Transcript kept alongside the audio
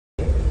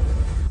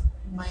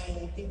my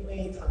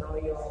teammate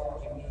Honorio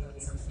gave me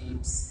some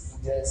tips.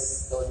 He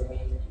just told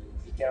me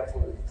be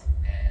careful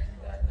and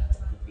not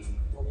to be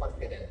too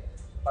confident.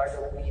 Part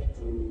of me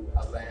to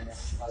avenge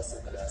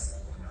also the last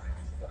of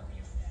Honorio.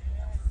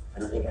 I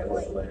don't think I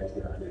was the one who's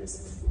going to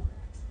underestimate you.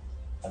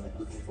 I'm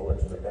looking forward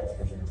to the best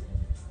vision.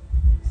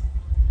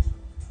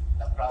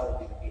 The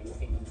crowd will be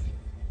looking at me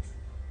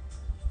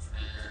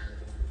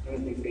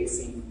and you will be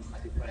facing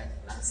a different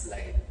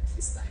landslide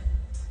this time.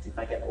 If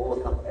I can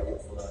overcome every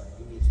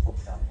image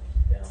of them,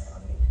 then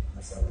I'll make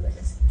myself a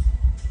legacy.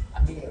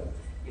 Amir,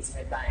 it's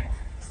my time.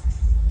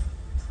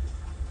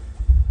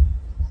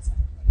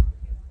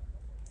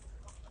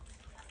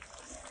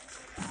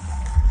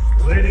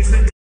 Ladies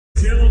and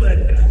gentlemen,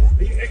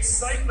 the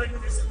excitement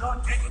is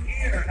not ending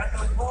here at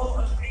the Mall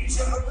of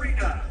Asia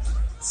Arena.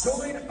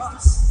 Join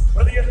us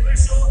for the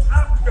official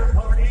after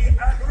party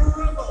at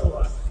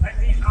Rebel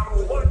and meet our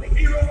one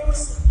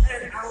heroes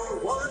and our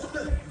one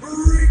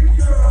great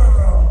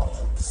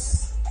girls.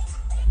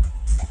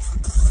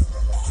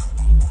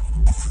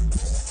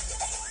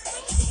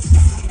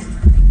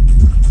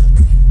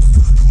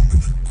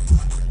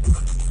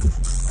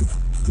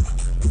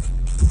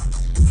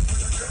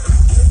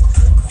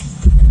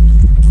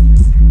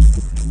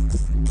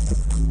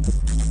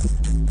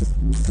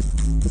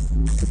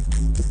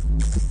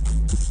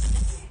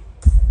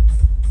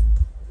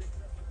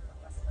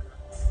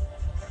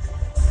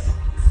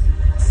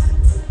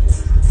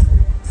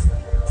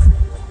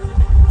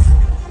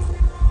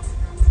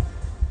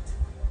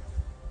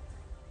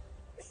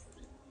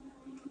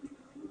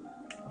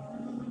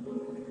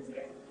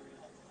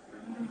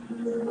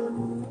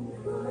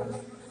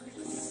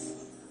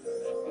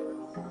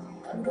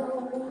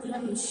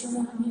 Еще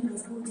не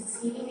разбудит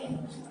свет,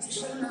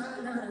 тишина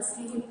на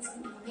рассвете,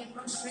 нет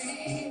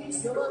машин,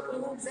 все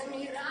вокруг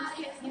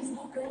замирает, ни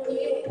звука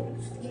нет,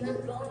 и на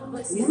трон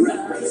восседает.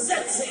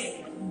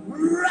 Representing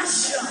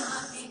Russia,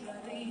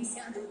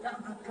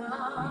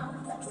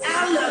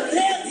 Alla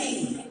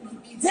Lady,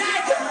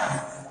 Dagger,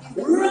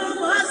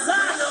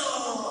 Ramazano.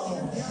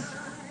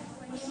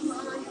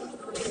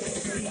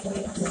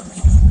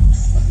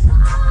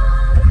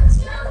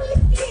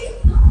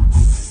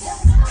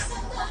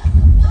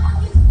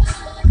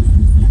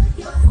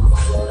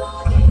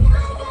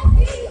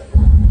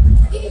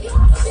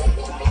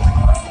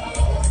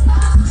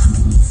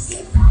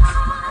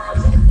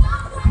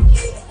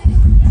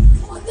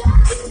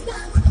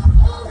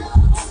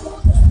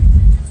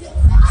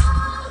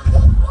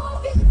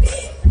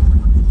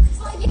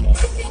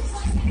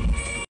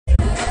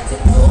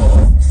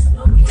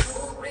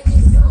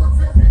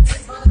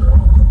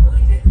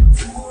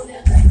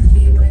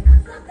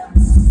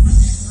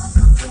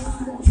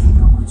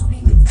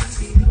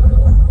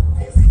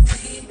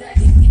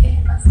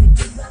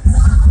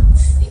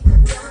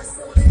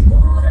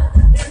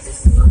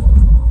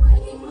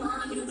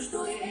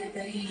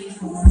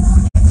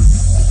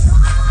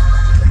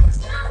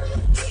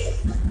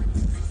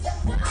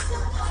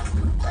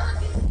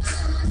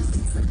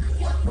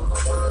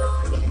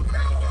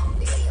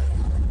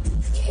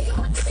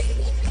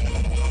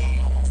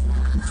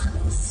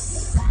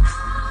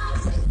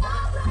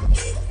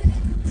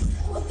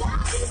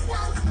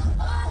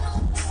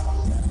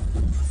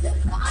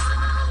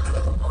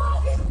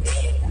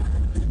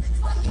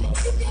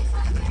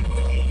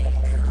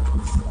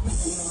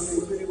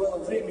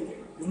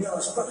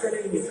 Менялось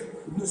поколение,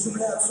 но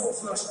земля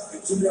отцов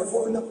наших, земля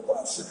воинов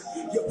павших.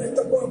 Я пред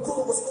тобой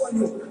голову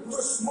склоню,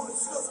 ночь мой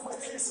слезы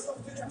мои сынов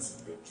теряшь.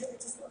 Я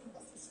эти слова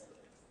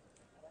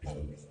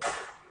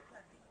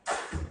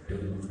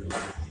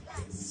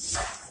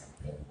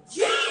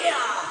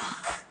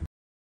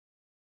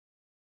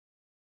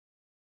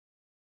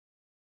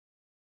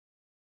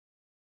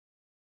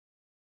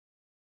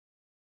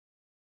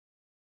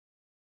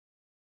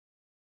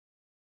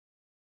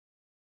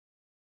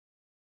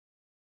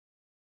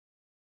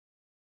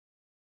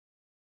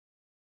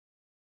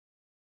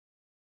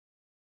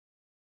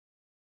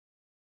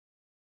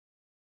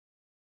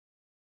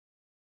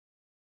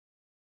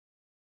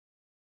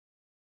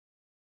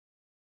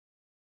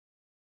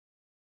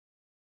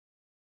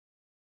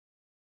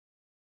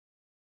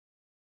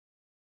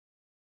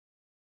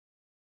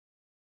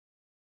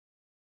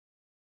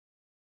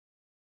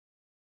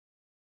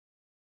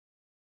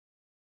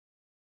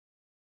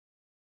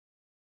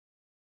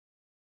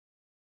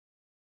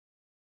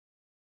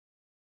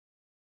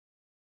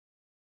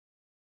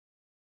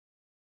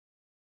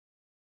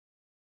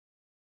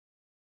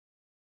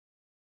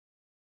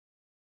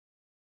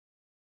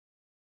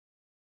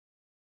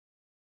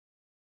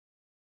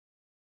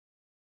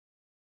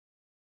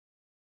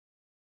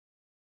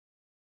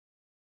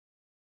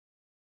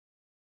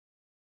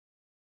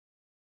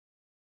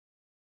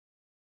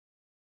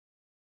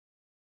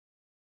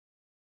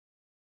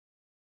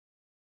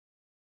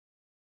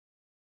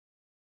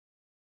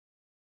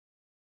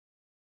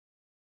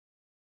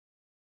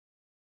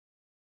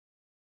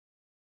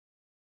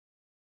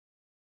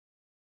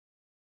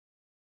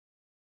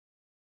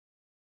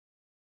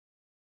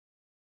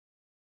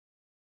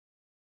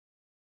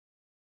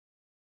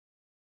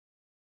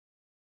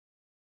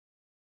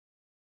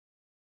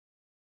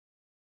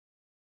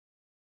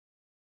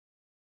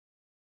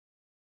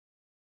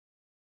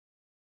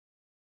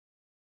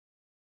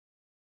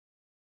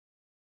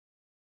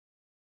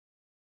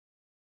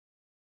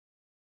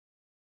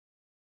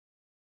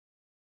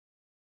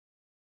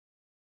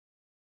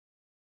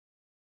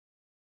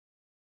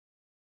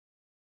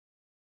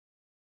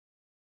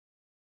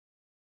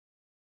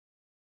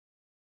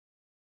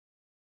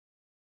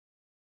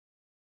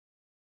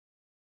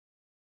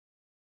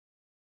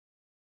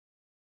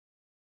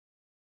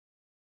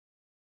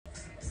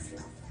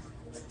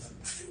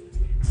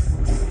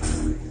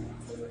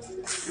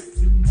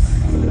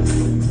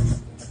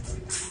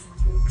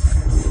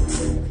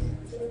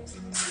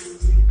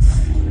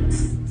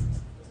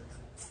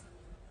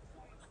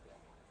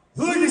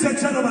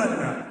Ladies and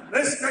gentlemen,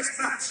 this next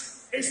match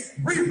is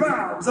 3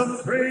 rounds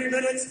of 3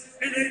 minutes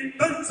in a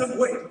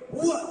bantamweight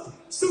 1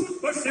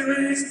 Super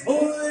Series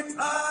Muay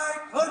Thai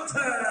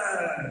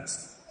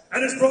contest,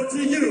 and is brought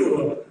to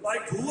you by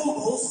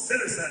Global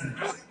Citizen.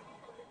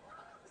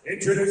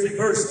 Introducing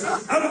first,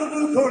 out of the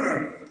blue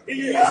corner,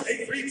 he is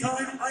a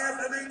 3-time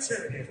IFMA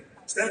champion,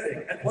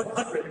 standing at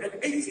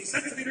 180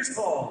 centimeters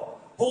tall,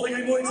 holding a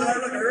Muay Thai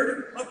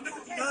record of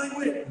 59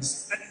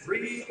 wins and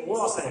 3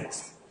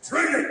 losses.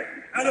 Training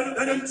out of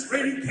Venom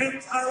Training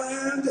Camp,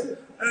 Thailand,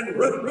 and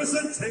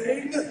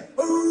representing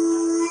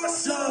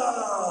Russia,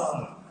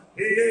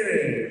 he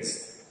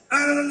is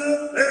Alfie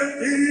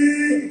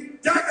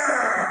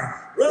Dagger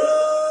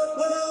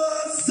Ramazanov.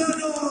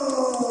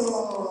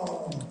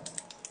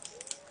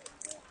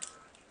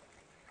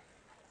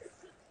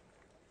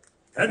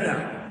 And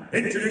now,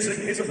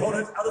 introducing his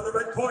opponent out of the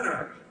red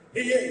corner,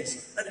 he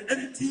is an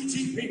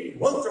MTGP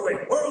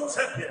welterweight world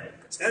champion,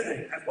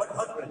 standing at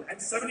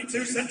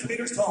 172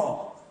 centimeters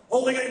tall,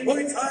 holding a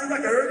Muay Thai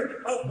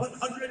record of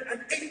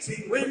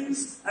 118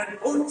 wins and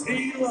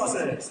 14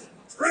 losses.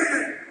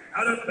 Training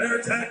out of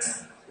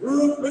Fairtex,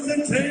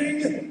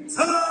 representing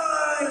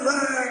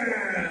Thailand,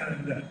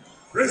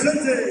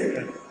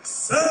 presenting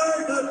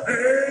Cyberpig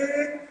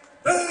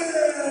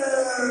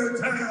Fairtex.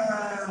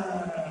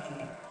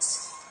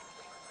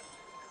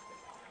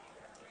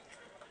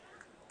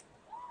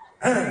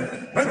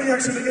 And when the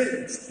action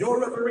begins, your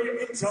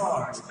referee in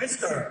charge,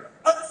 Mr.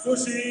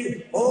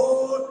 Atsushi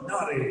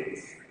Onari.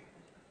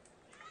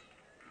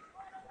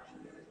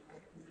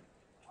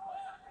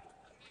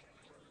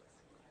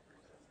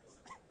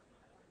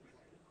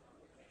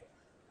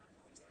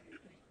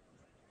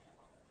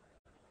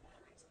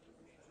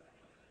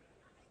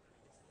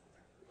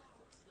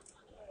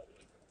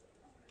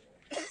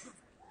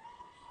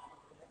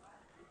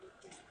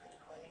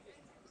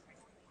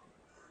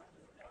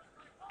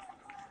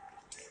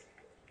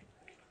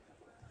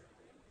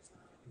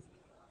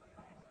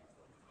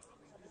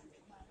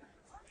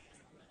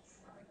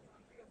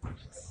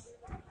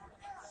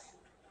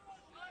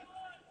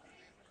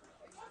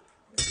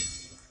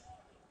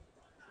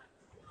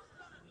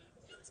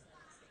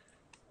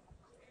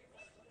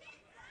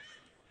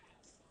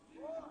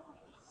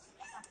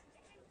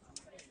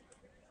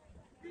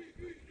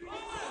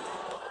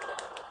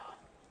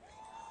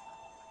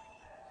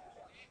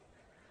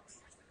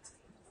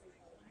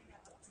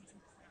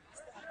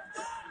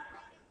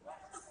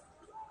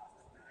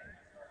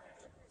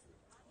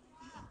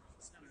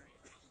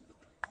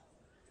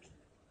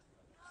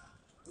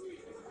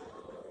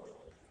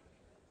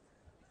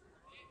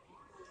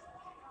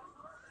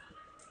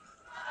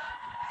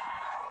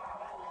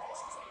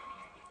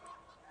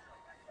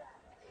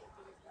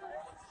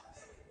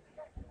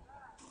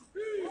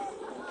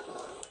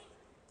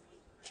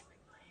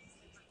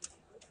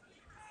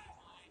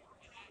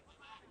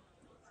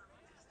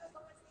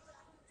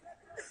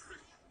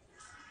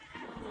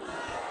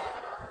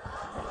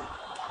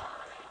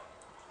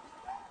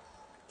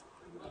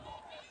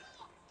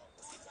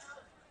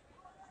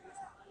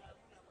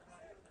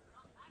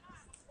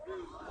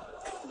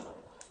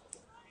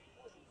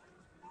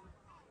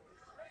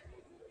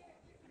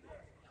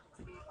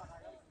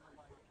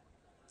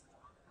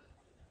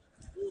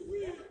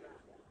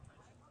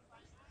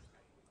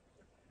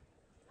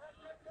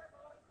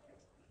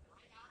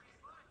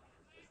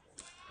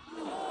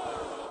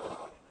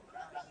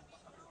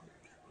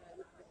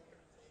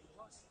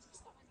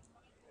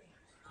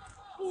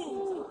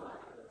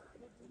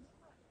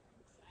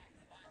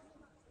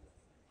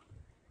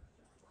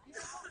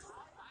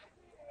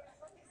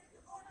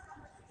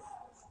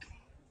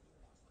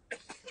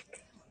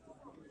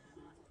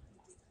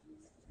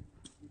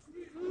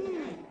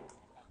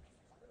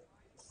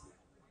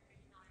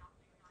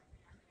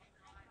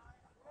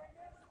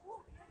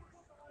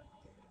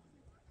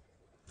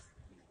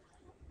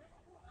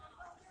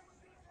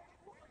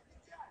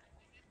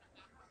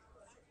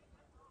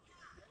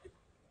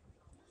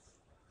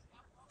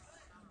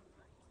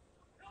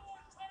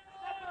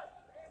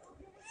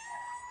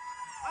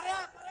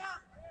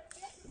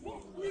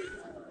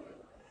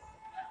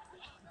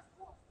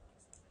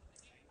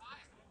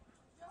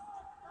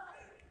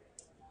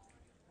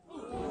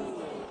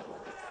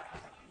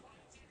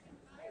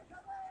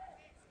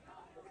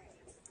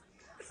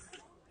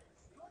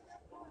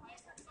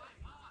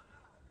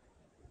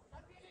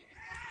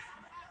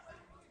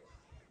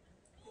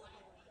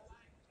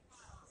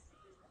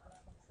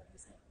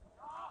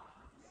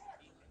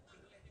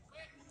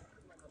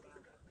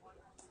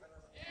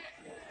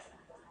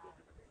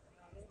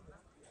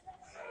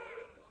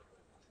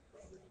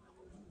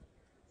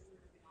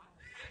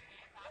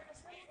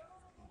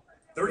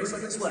 "30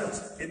 seconds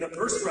left in the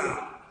first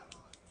round.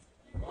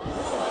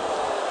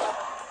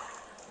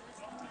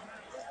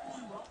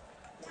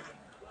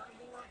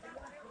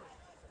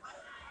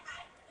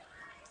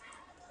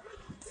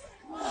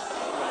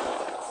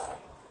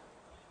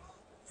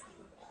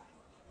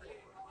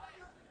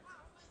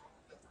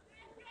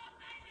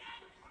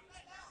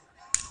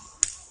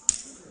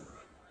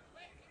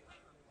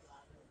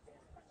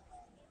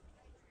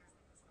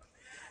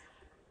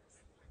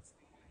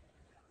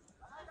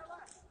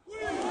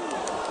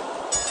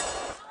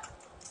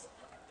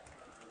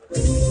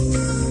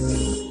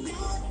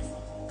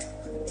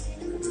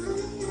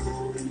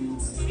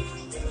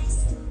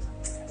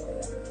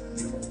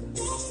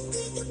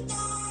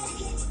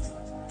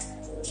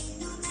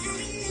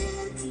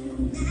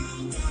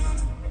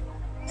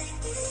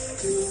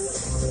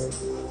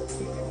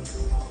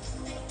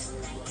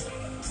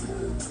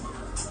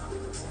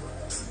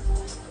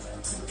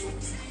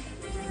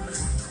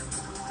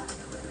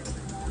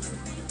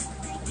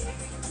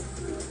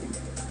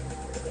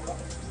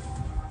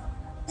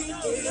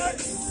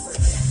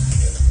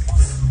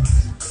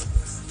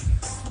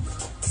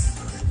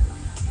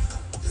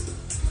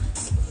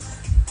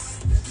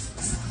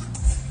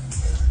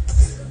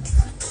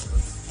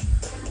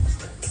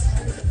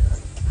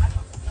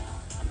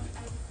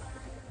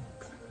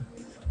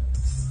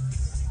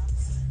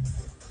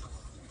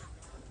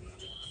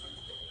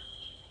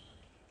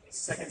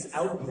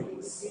 out,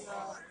 please.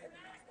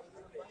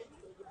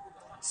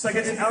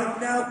 Seconds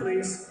out now,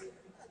 please.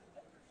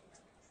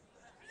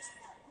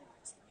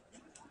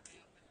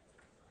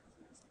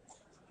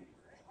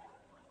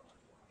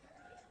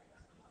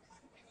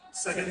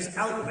 Seconds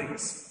out,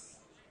 please.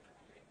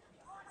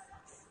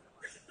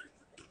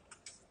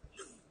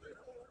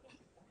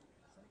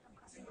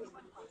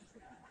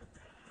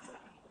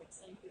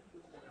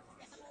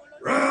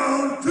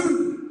 Round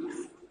two.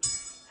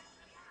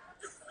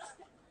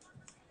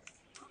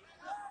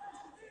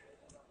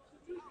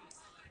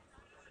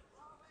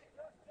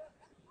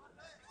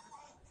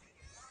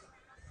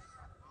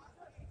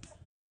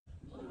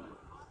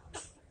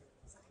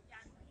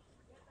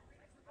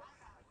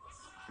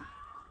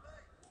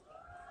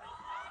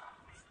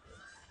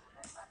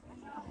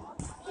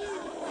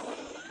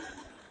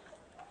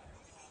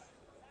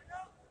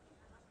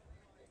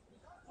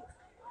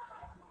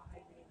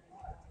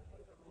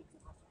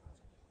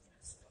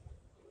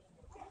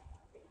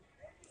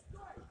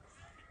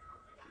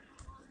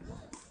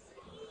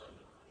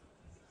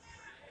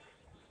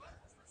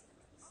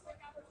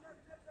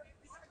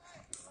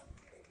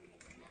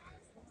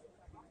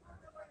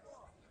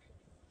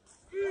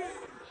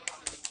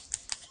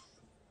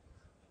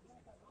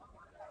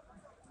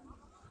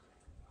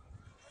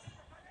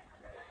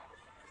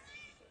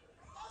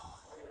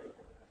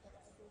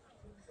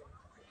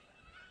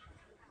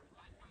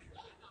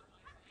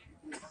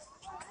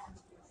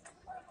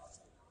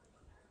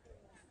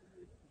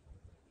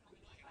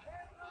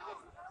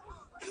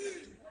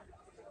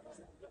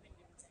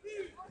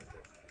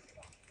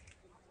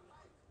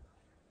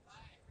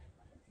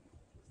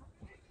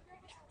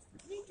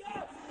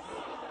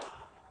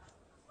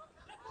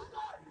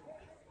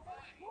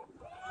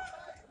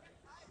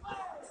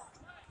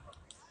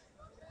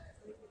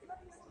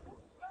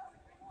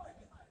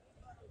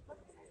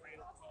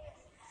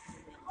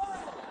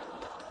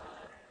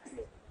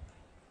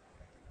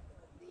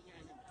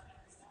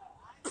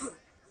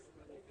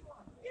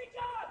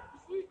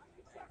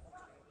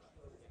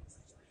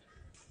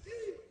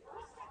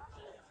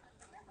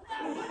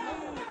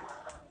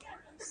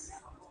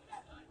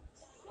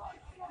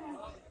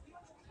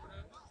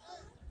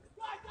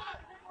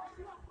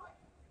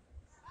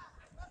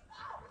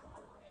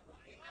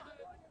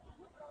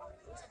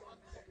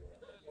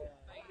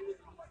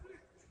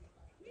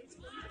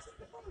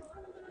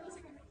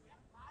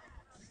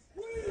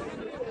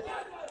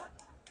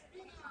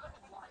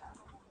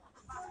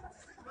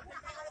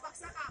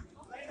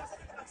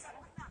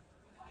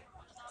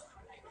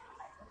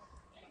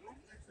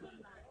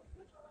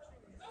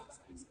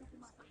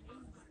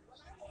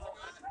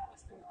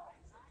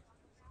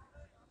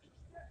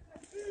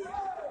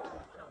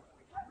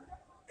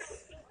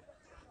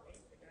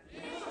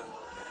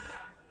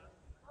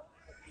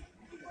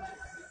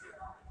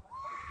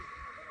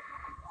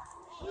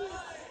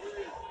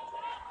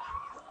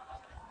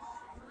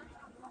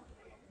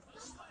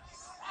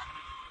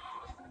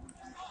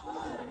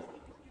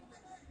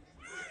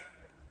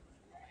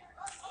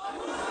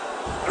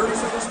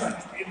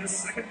 In the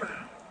second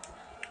round.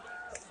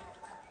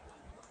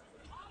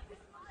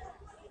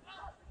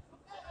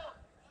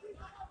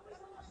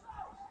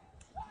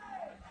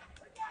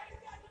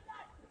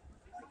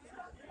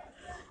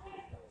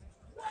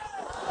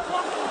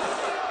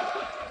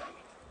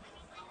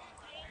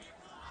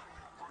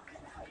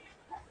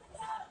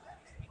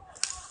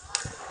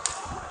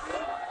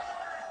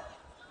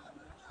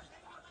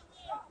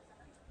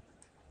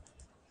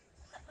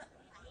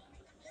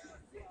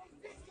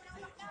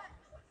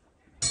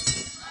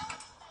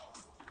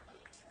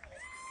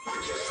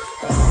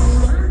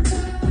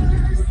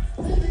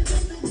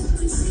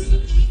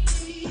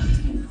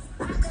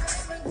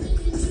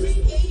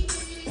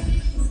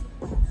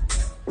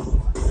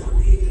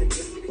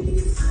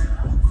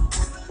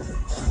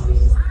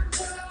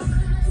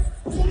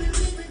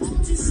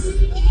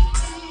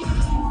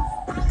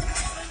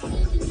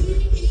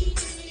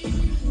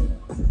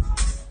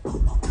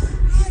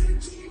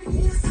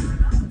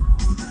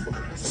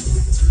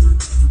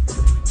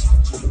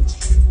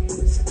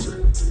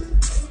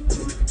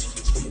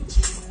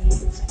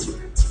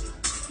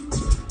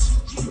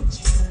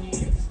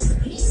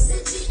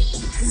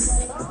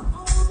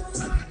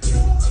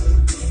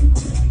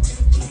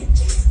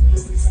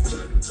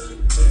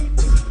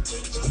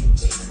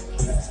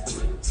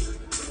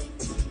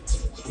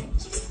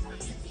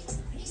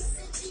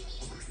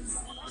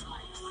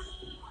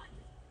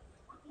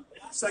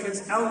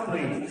 Seconds out,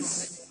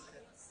 please.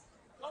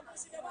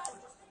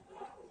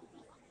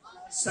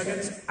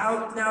 Seconds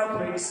out now,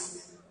 please.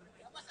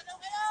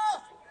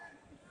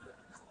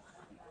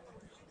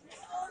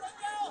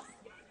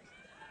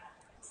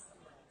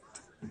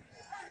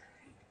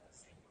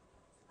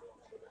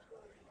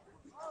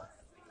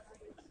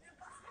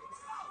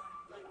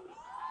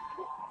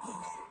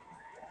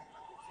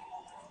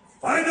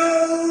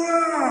 Final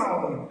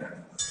round!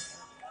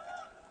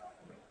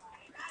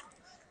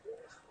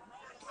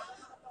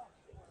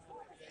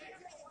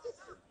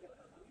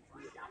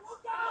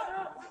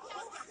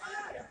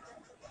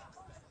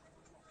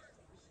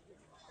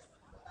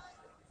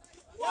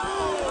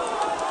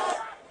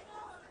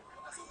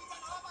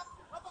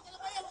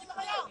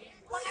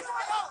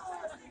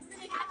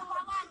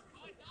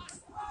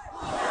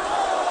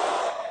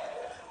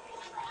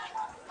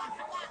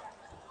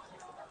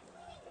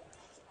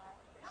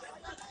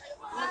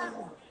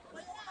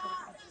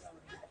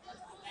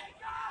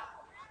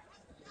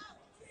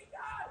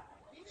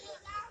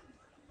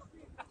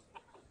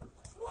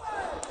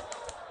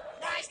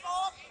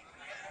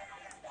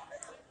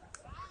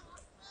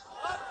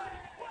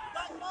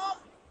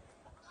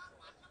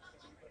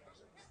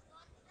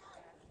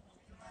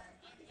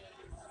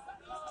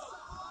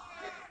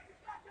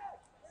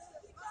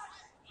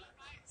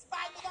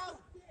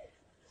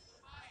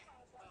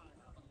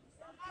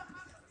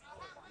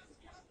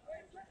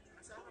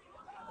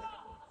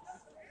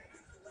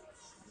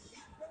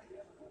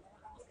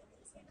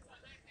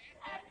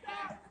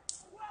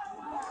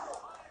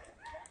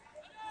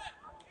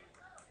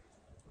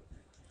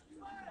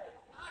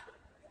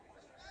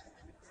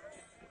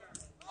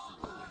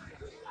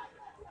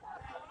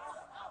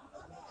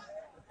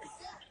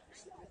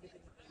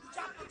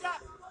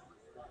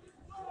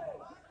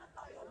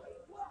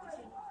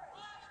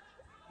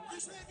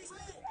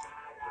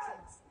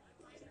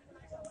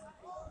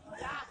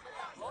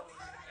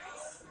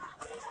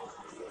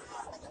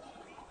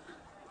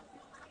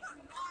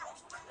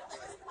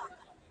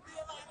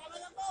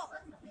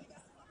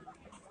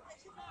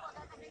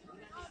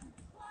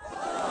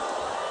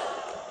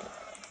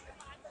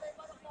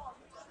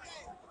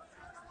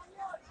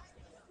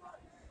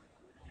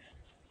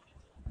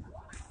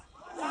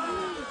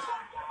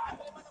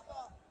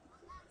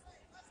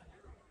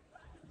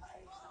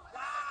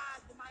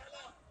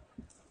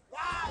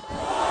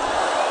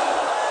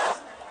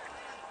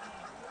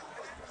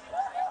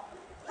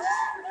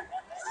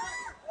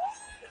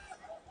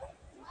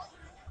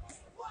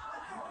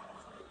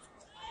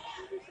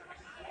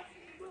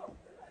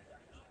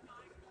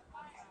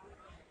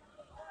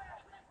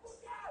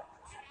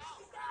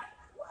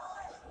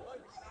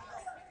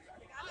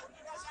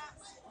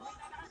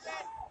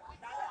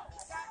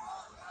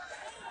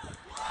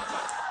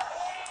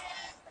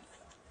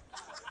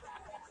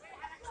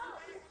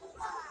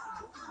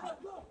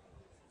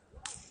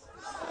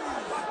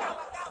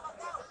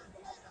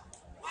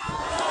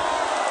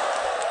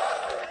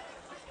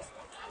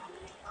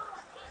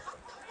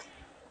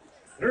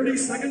 30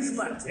 seconds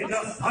left in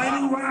the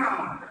final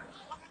round.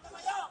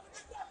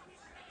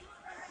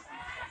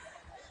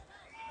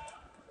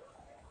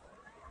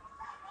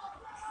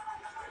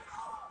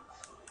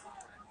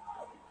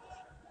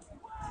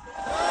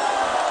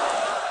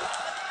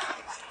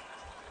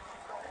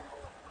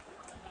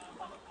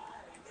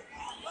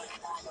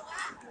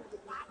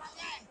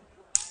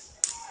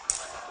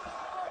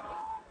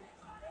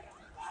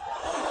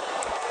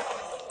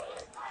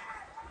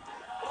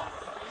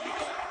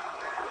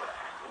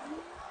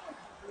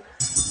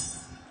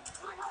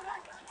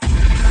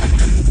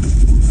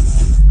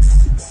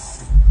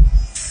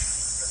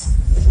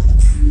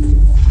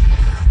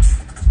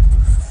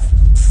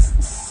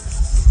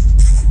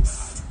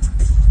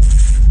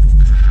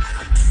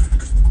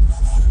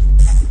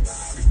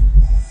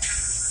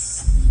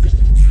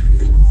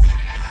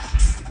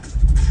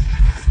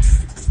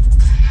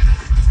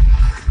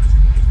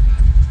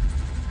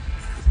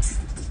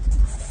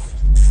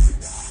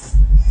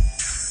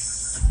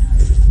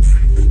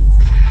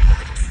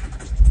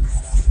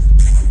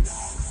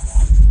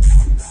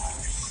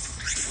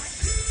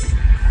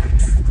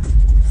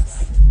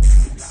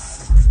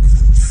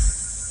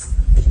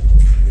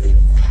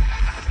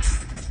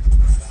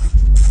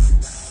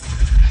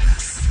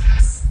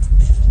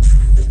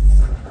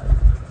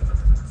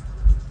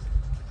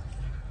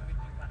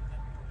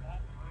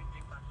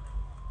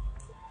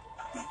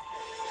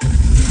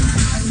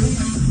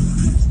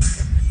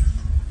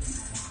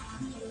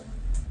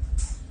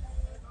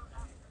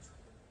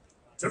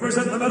 To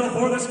present the medal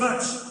for this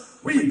match,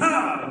 we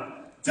have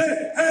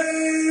De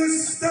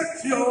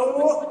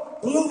Eustachio,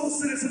 Global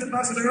Citizen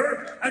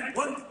Ambassador and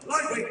one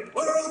lightweight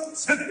world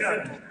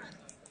champion.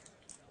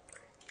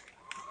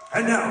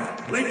 And now,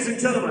 ladies and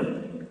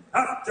gentlemen,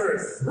 after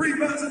 3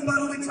 rounds of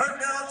battle, we turn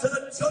now to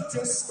the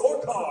judges'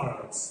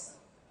 scorecards.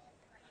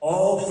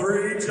 All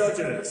 3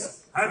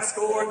 judges have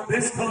scored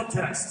this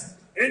contest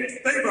in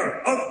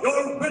favor of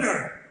your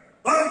winner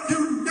by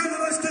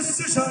unanimous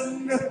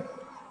decision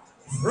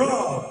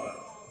from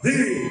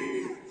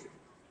the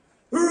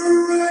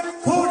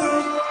red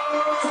corner,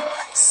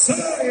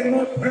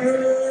 Simon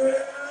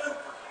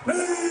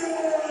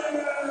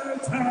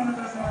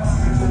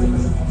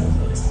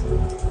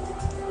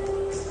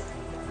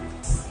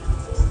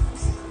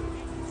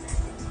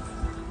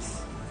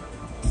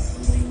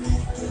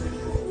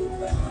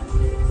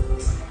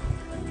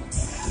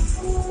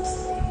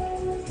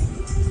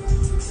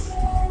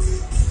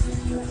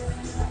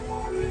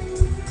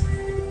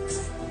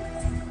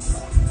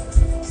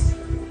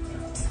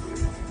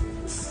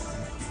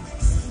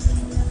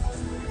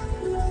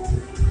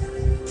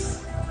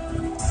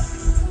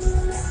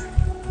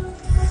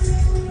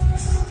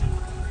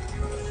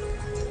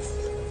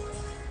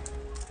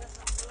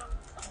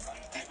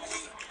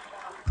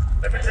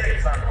Let me tell you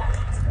something.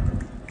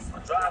 A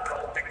drive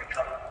don't pick the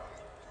color.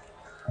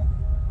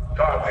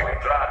 Car pick the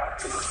drive.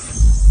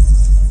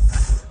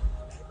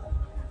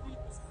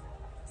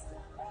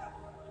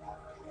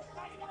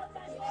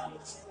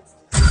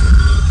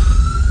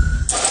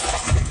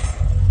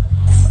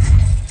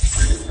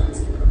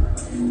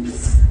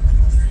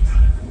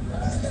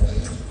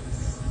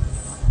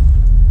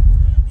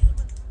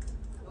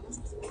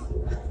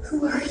 Who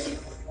are you?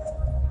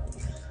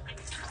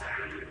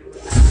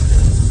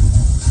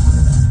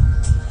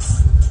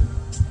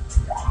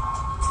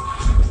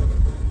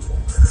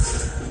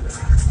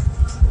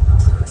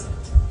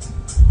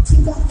 You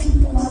got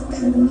people out there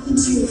who need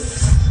you.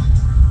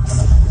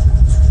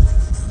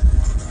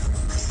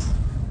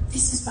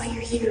 This is why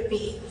you're here,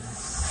 B.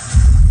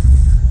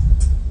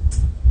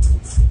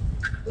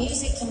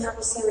 Music can help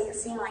you say what you're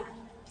feeling.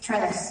 Try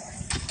this.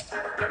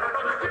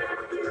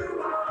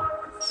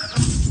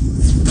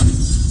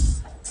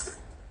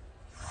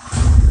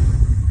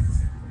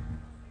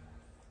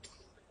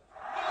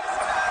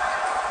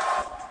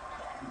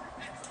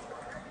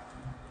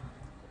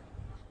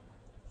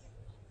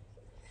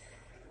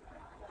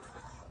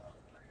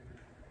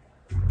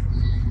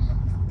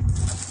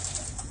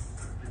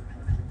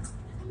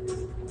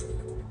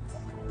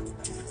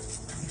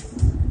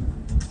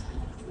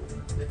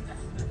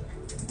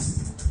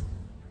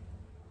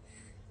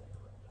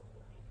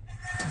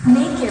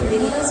 Make your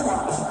videos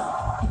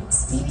better and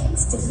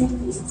experience different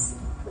views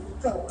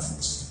with Pro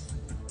Watch.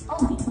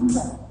 Only from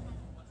Pro.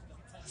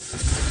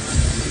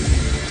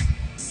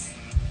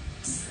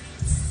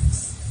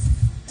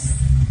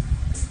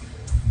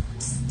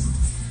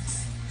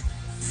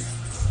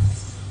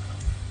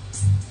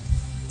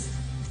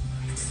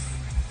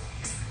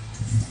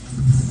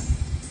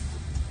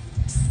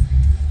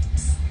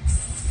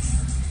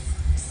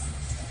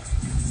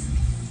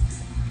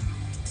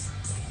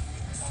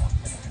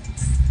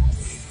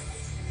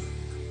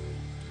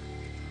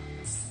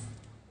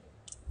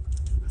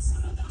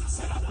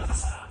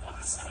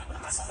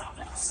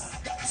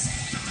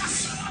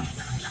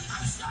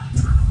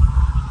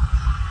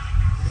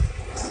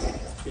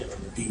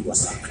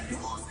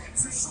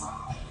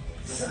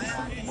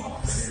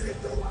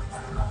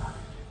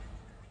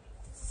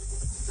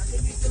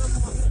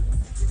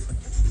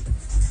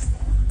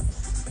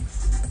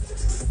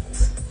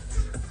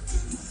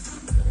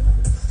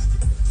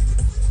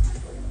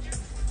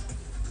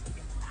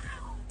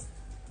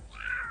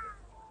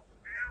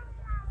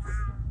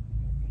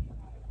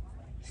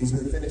 He's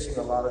been finishing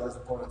a lot of his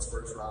opponent's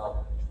first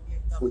round,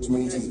 which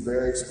means he's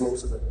very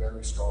explosive and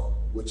very strong,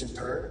 which in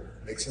turn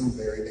makes him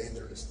very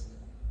dangerous.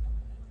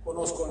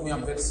 Conosco il mio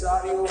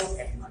avversario,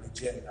 è una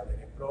leggenda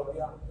vera e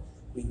propria,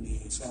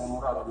 quindi sono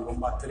onorato di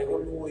combattere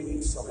con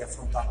lui, so che ha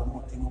affrontato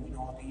molti nomi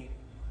noti.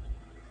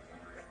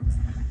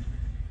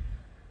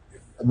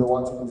 I've been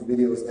watching his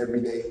videos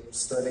every day,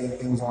 studying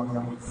things on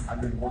him.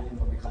 I've been working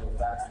on becoming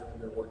faster,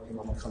 I've been working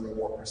on becoming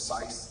more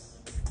precise.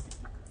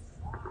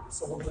 Il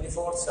suo punto di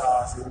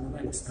forza, secondo me,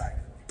 è lo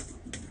strike.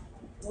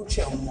 Non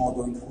c'è un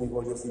modo in cui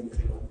voglio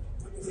finirlo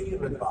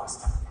e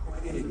basta,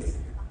 come dire te.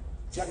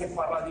 Già che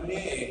parla di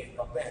me,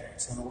 va bene,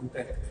 sono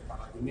contento che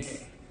parla di me,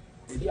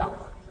 vediamo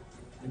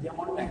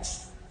il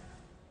match.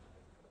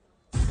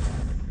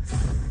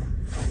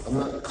 I'm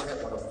not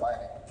content when I'm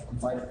fighting. I'm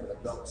fighting for the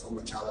belt, so I'm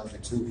a challenger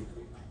too.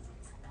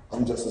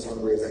 I'm just as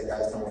hungry as that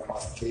guy's coming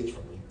across the cage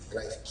from me. And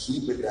I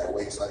keep it that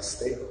way, so I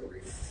stay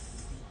hungry.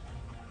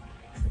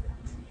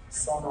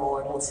 Sono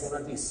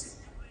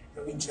emozionatissimo.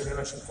 Devo vincere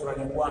la cintura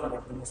di One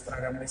per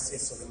dimostrare a me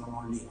stesso che non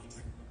ho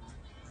limiti.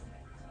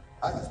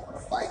 I just want to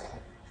fight.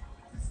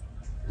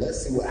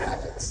 Let's see what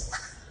happens.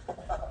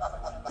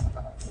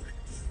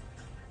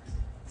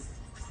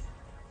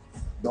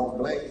 Don't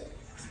blink.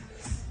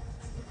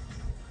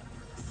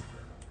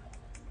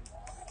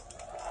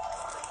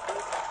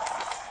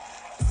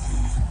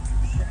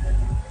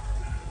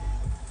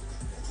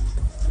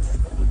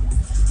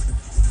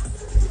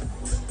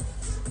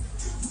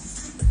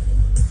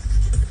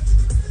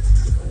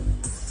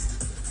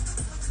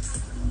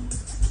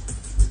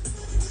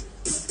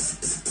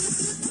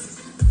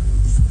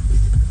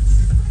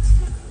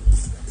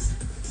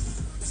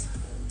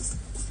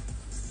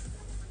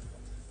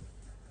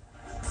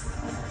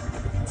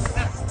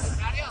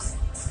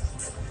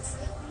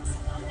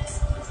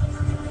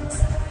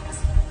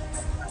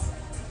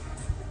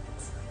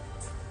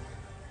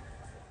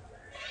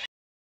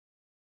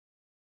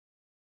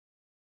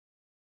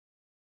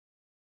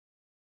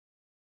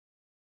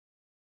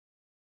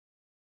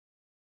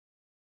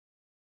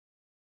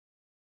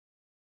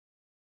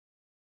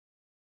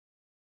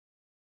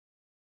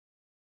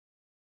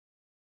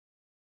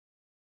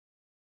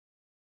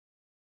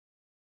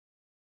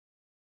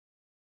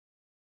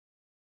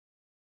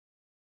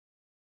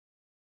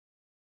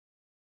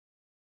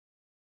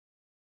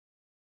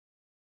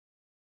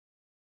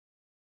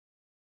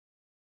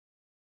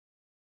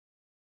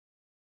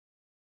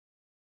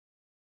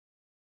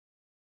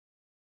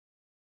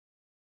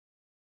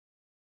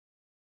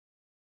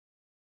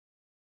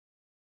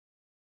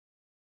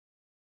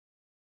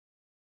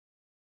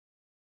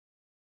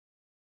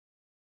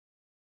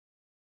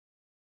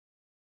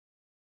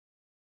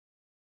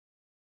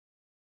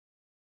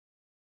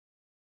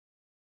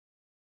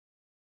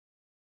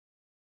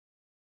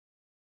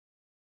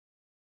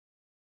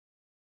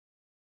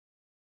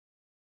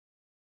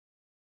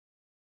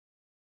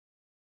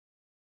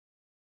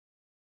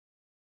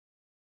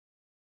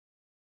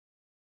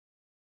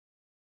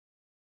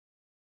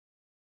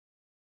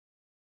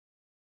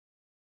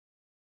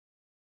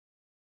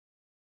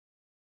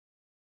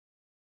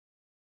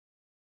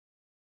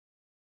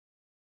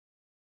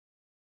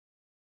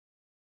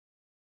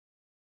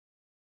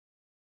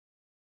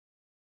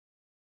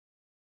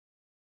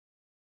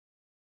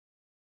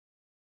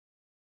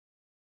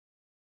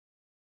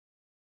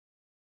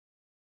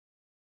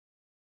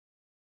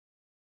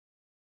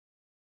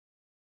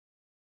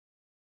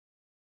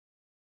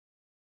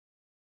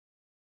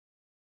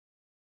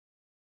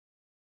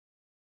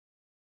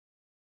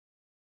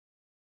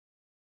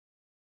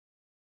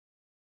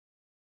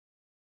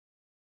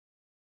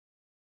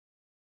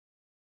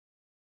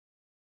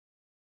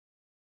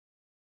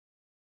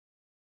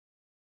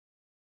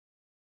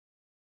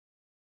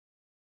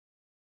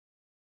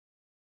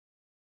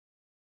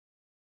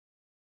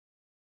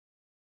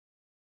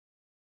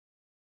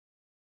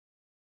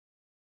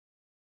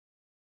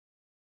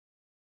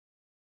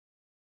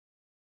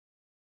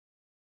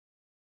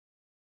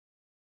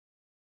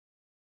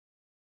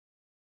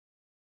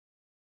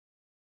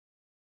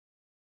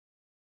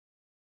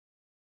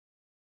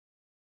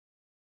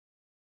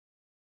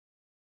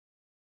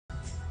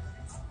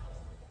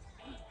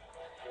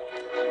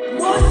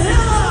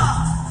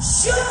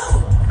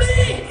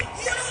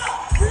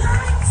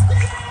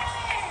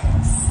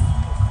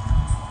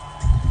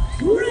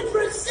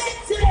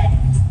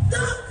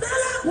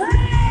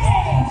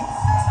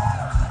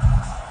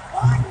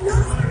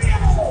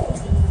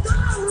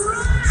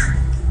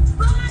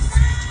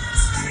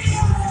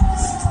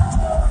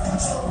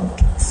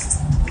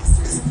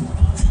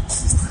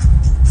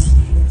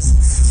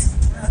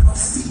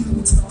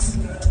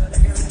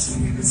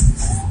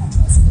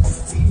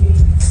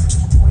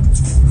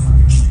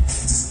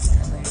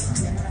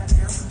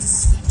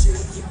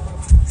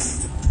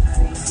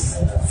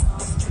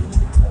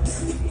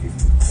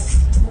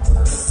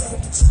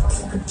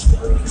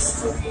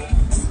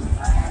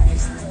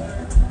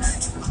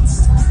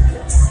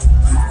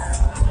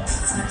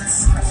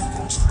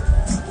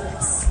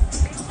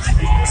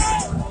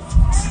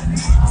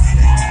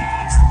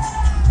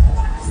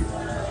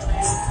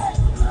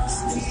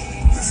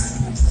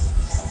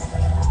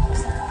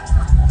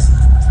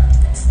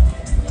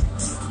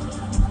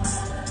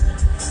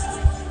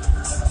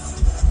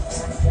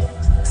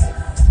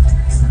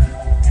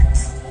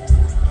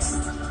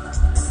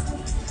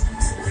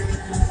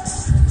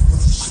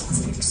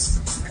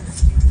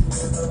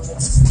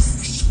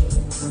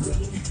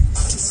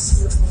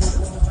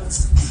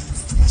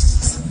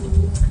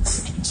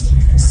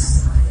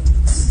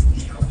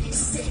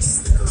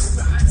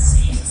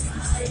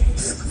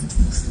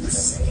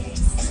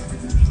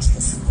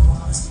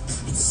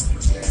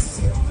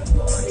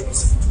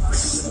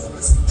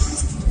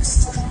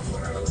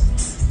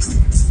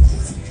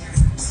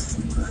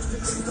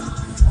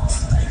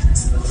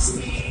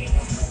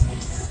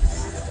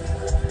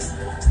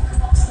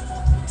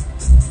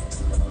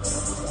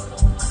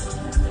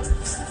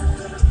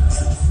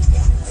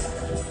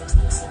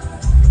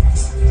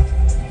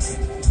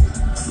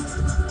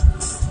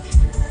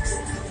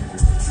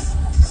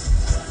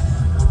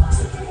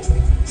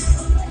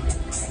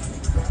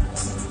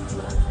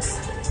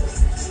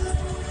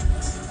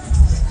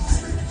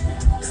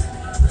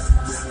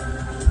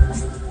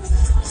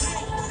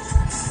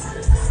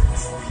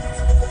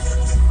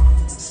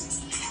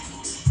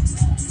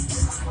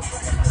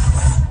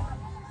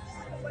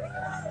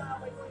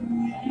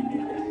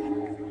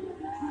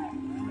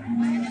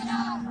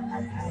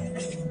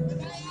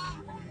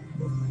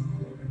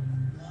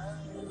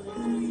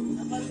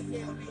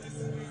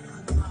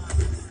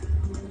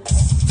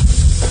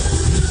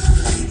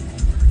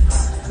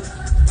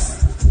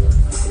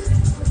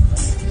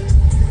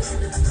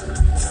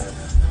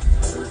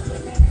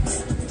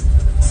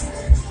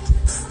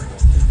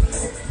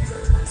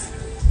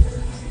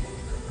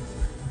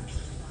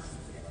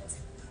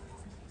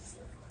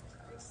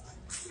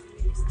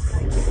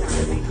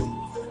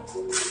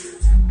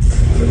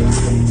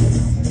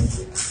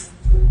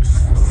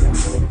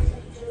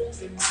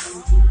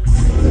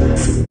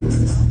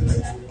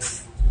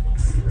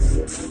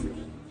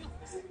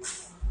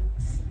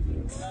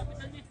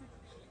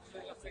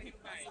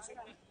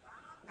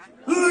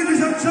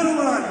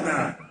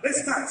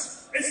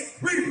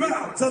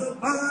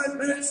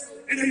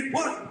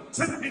 One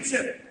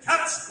Championship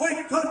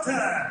Catchweight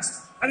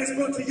Contest, and it's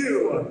brought to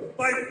you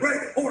by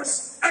Red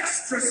Horse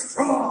Extra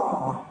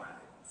Strong.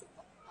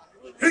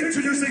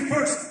 Introducing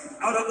first,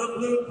 out of the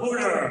blue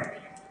corner,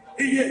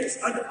 he is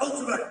an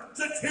Ultimate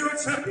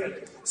Zatira champion,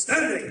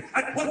 standing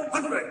at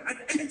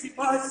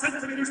 185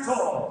 centimeters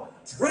tall,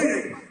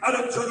 training out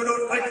of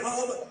Juggernaut Fight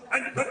Club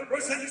and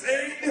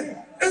representing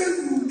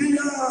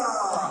India.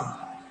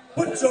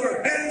 Put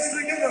your hands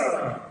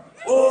together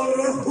for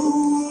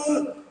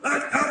Rahul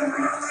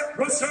Nakamura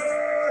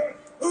Crusher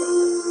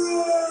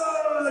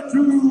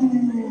Raju.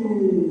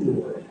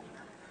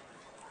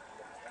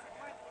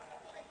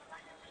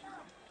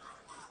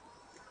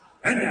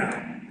 And now,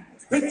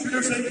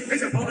 introducing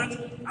his opponent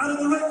out of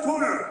the red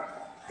corner.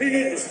 He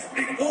is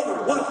the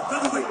former one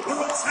featherweight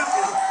world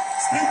champion,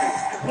 standing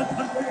at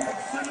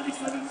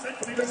 177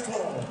 centimeters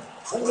tall,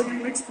 holding a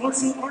mixed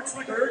martial arts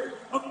record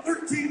of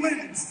 13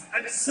 wins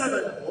and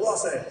 7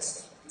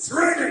 losses.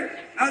 Training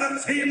out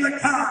of Team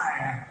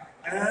Nakai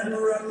and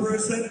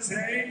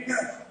representing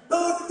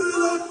the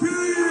Philippines.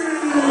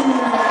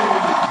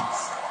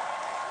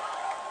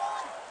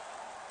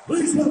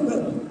 Please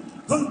welcome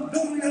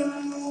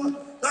Cornelio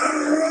The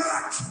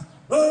Rock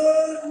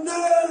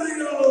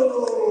Cornelio.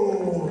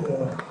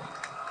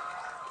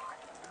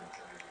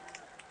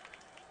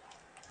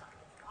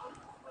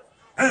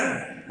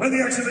 And when the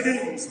action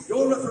begins,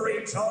 your referee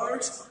in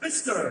charge,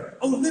 Mr.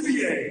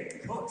 Olivier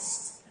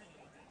Coste.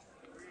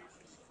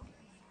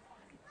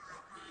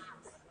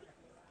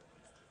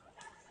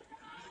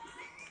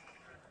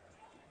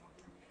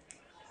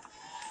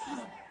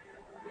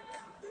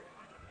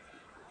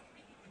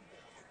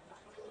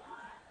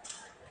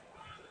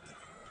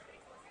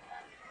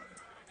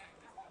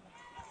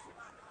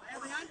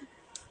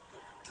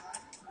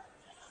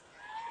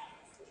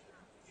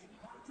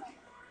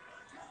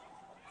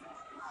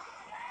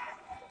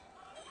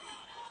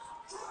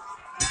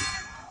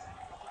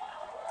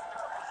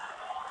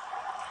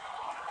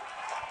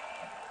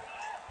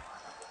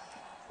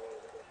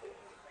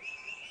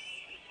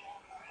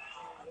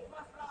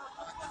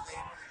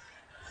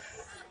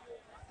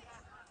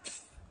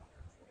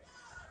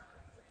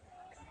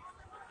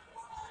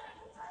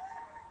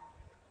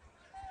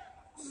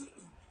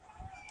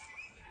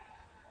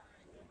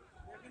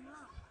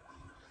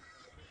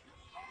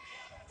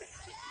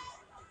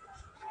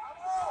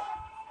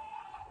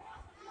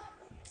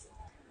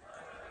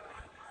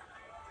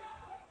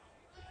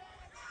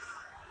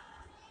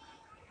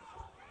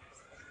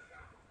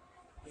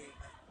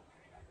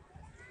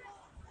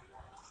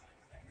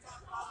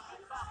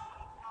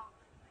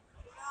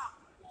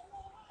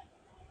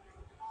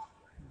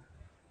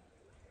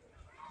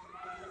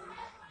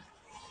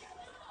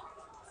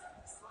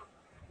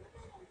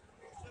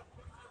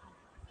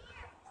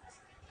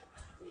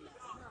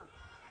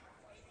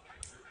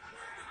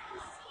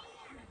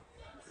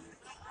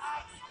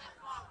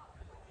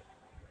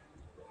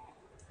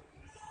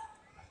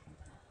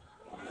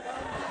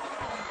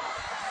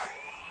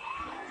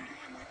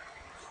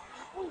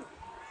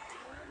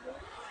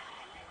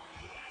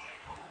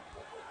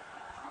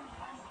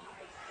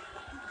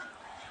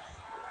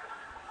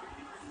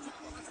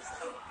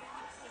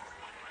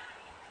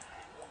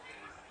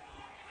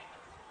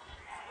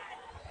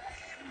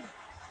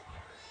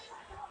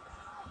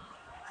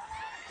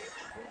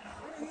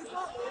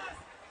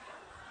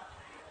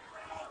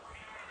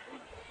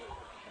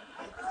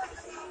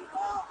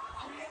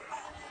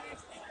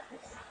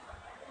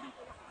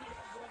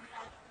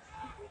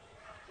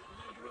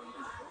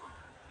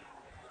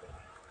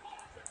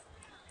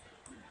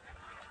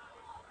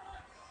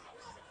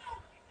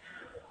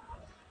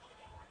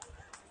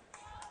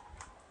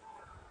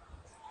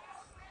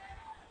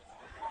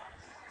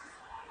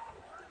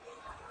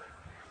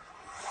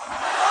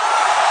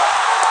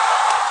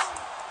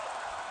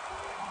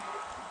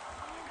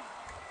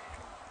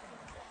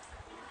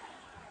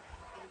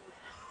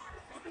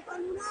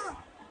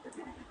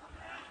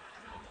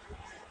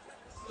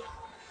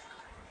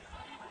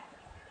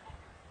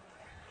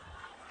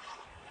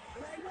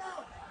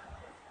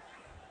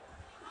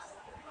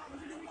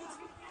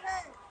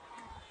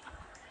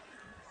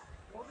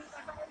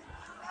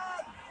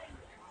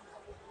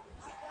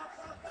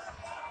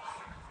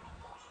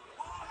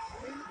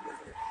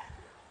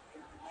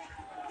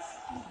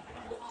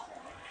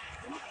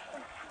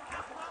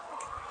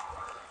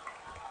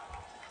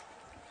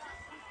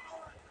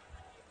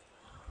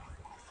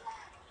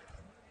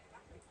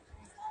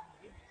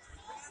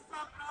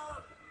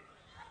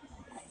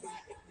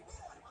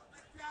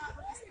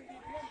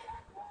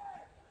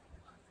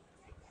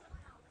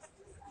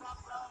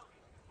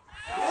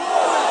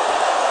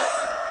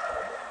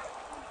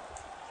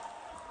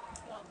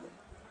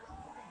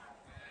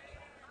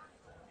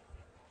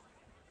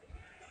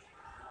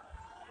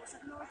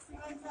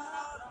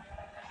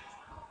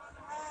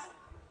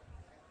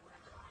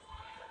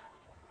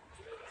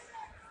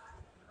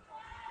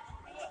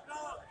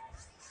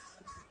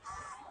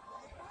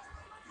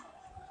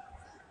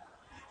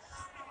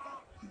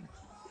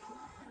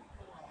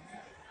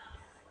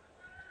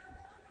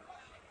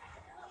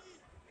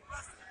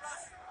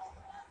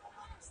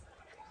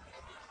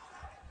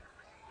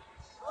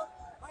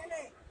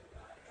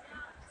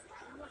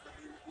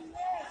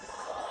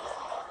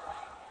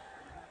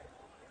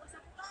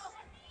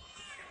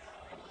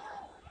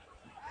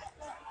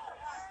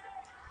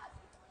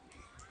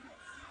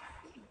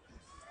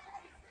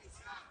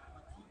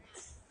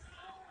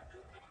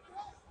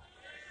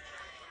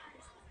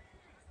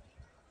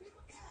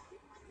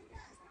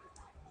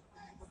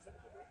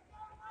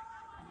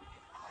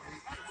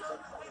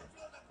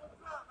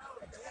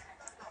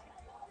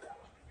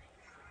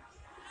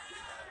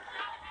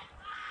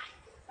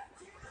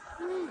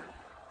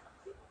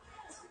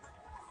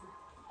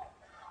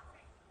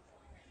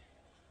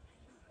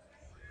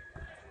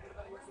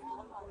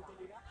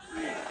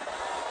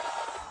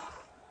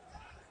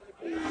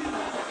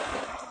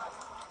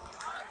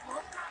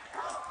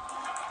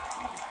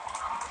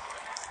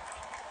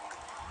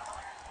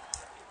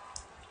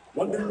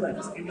 1 minute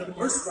left in the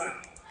first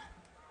round.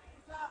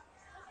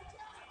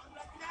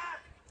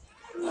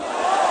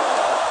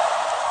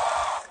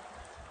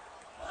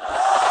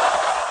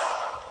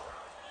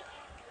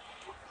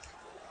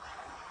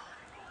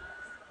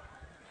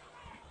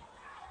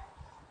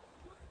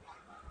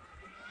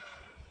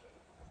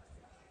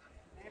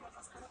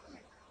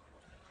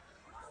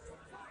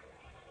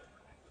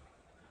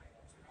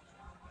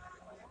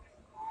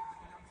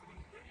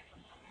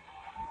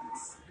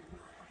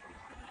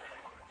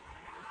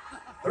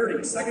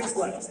 Thirty seconds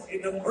left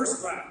in the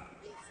first round.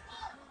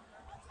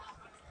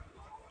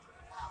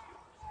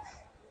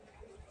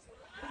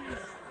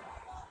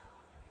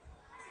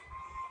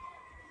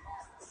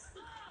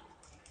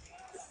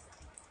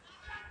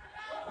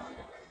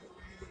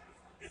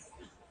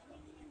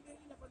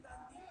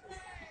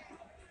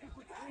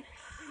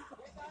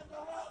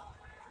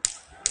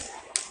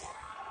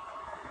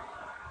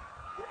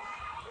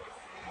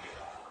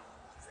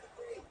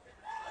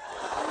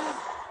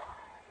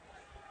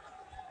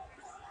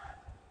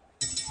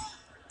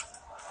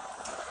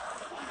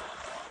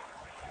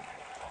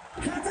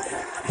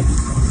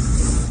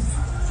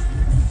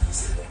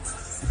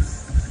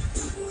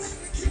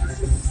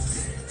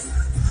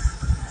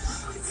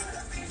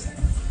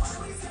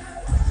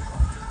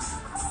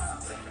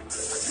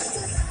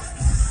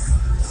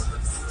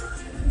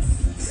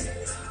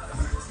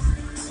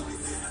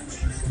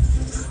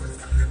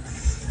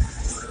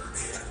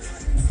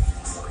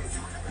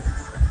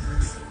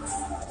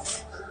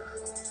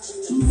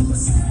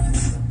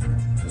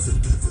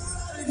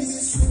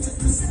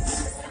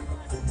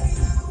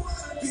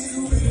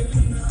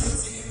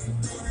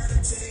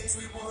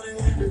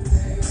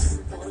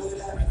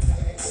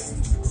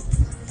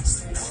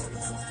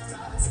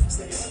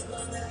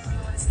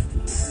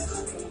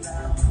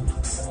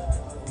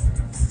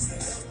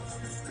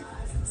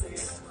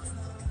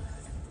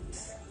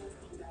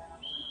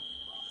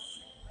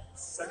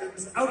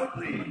 Seconds out,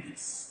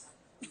 please.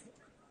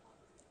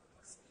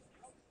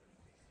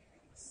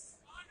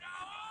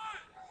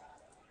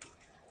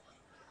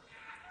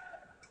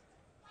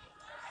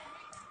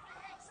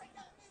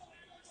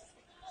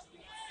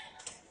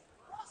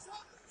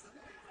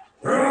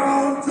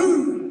 Round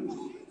two.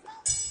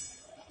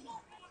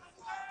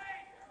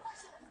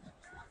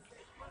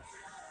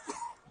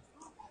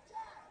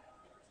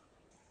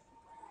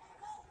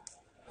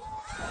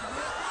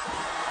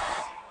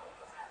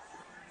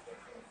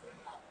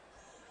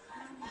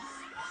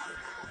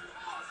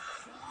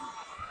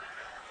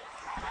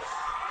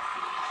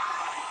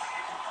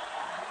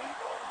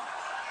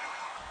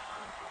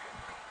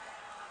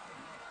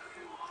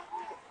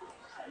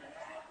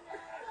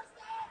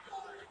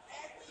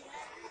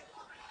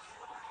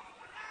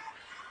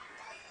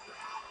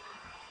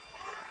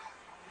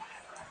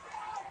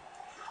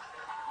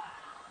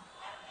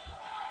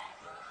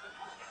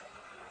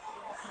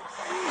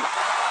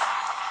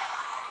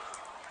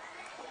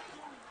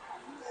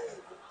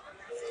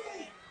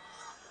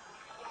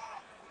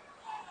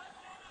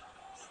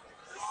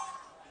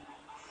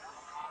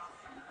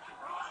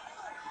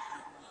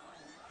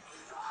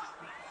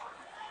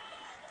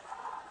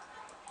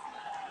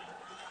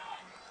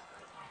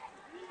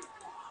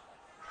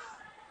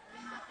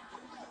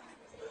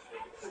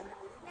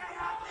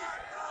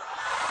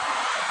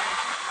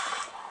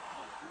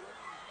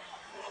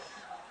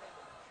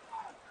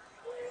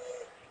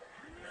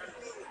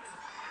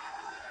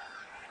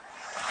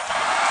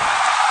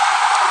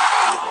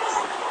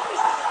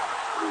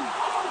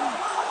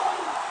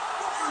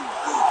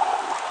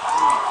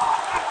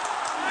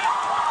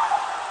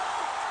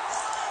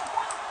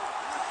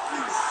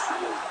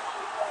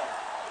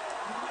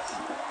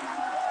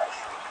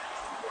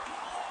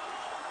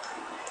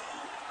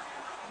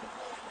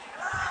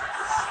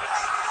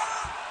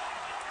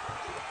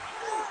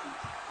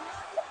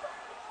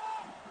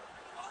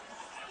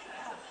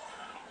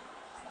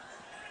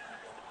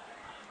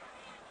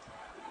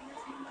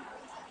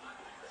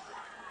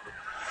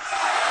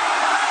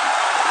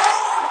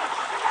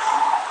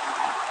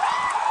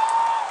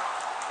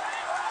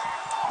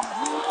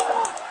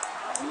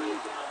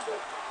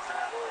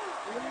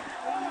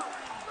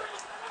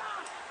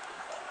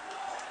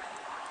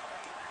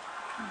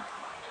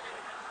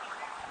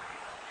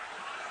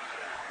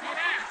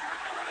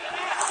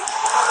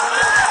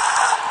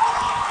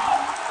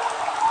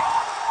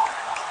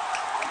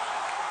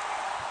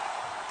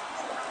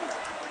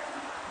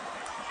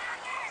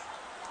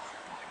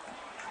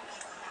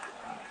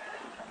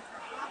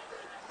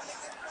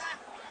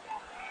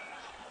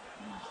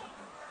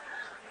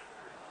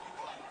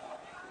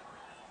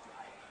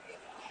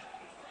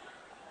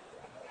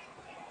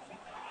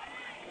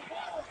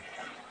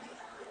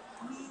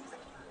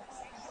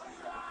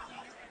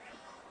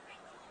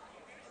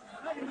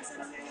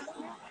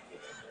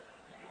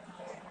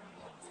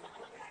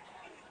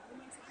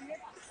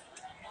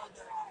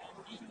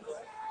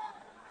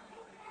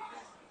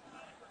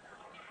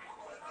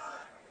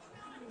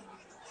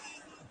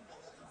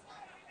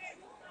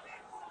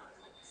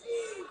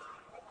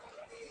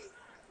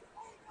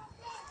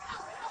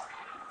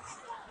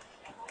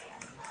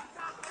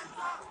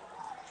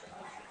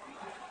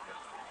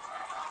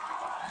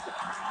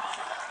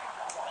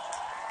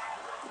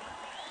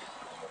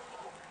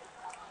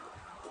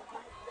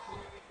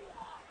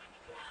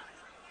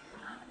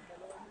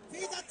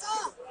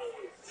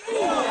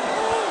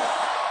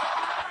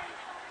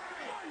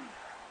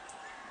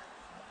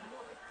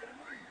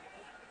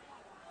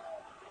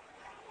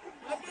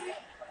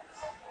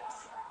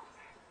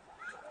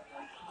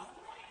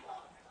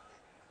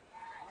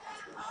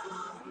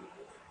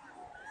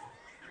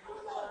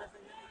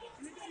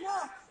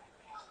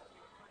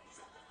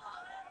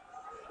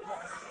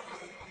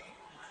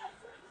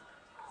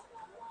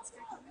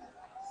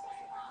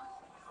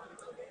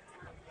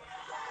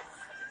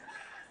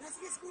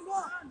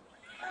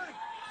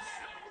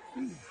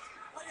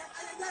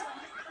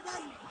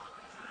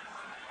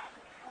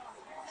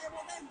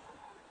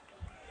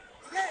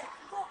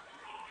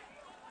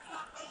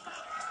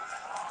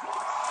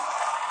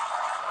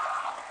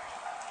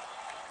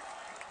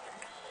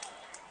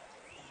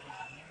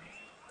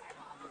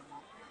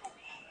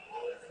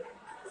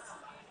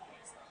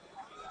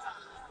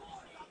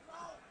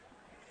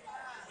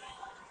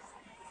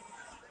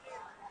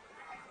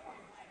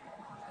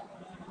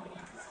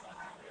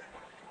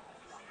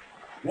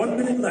 1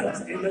 minute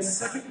left in the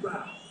second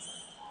round.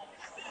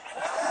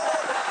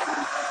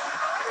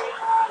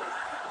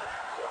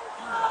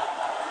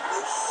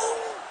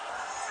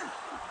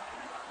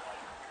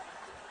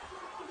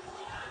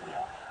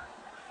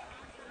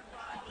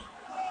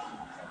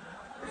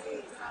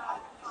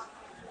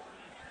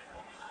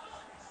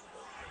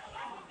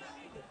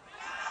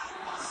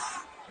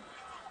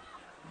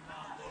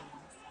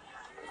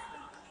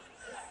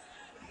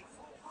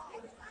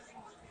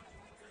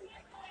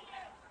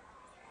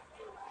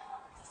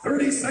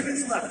 30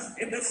 seconds left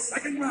in the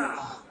second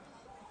round.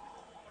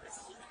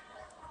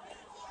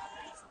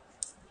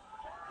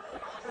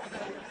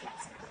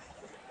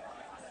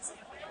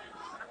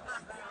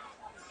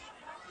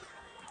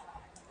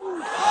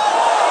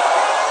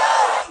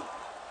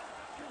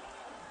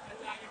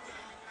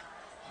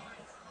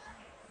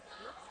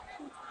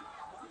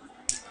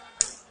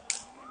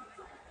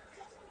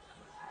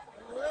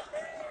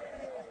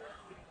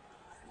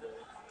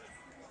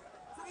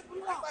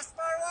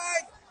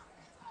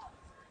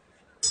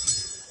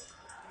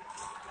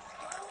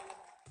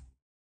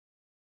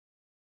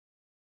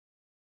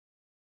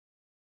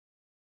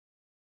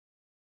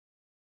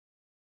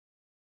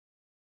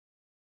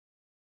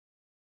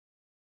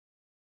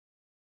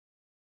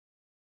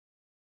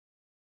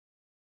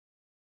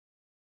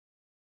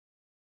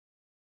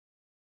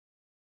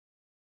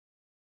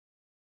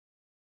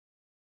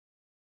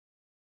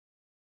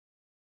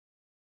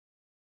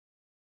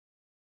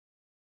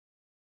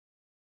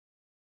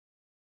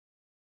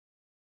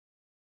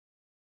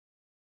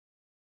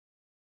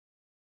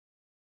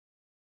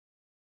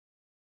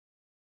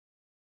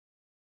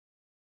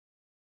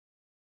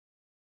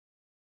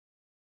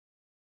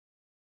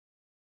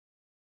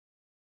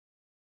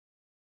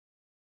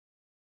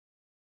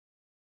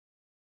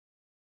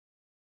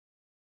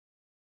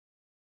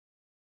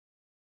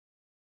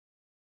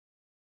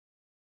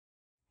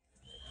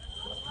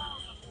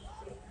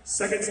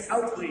 Seconds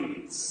out,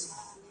 please.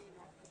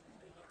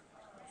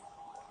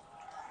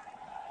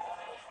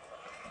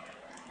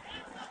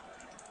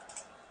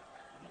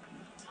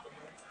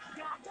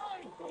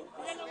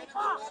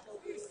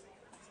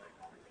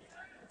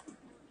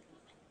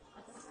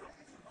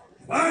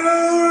 Final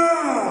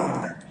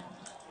round!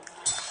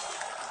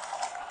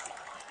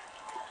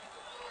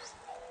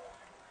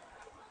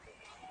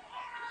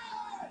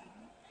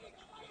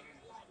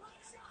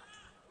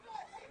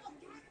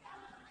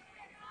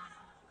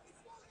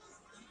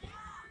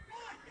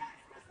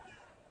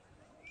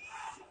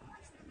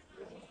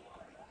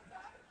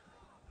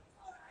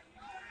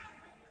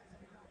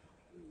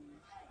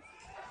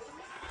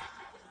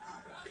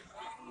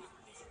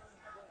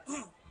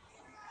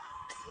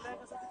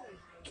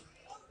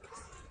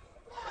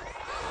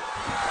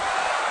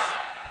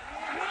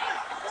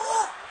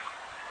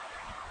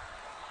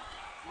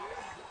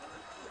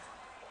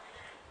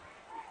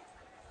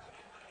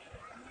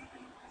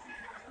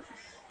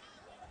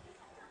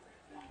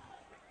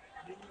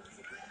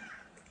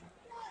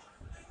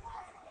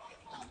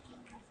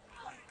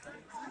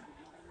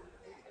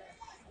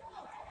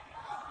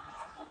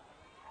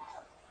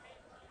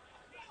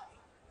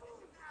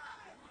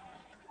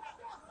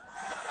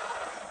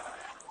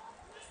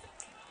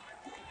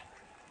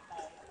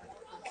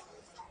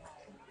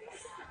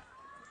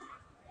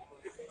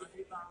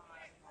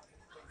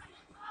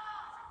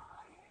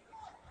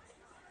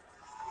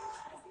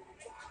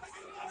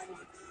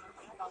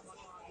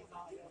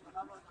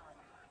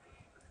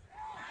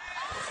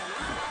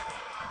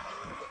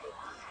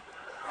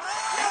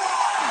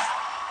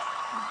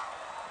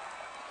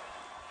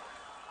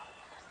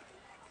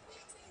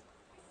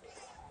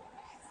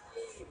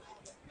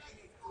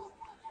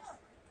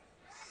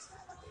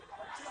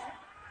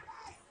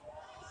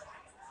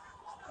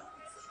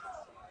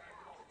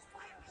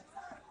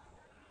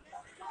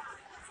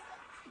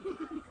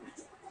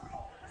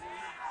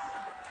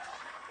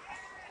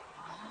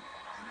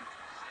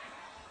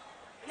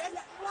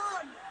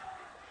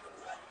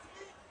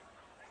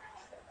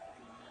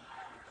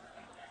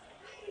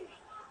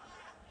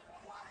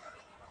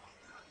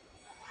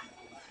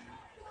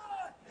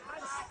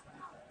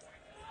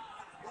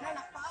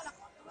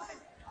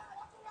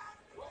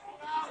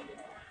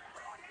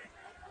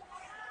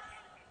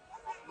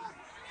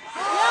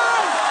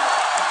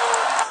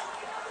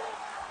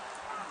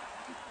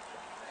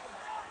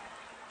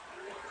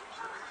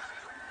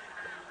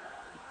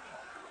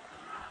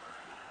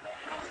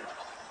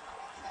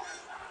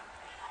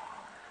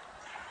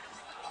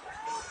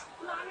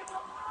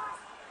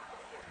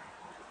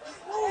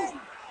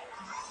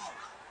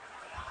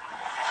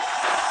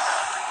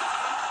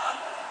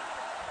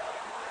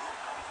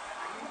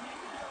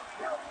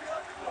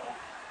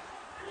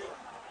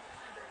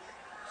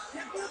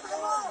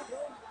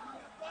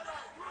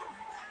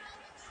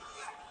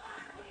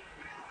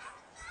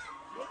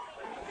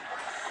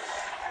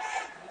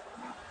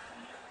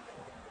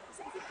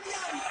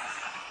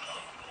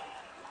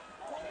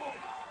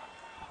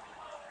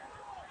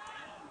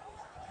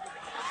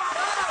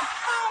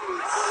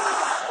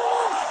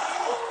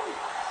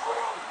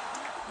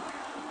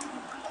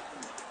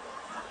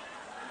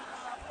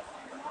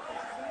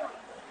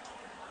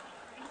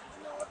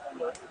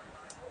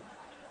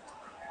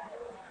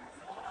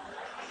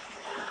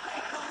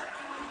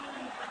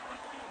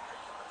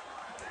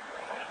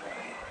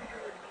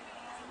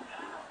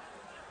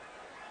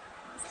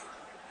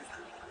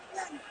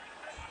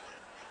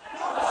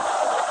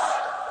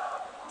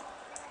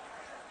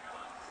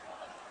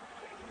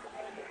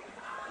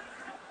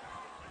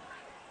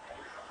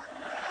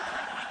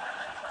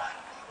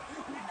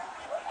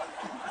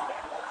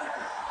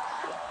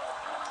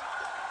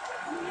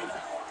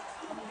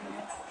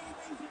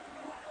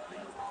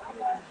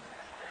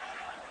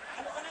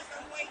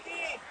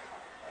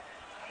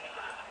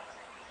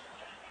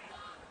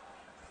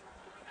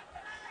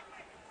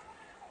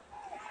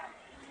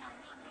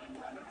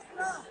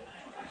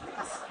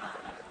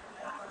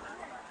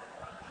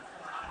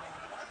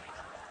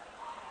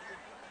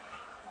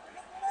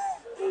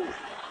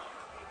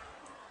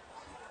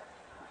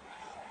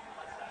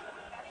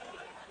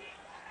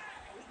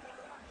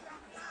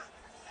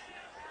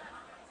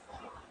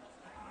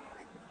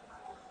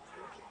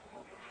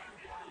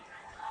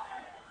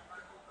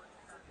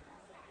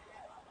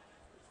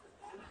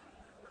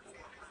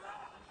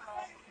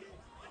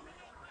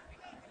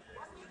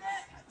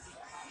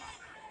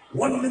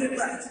 1 minute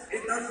left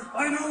in the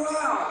final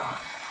round.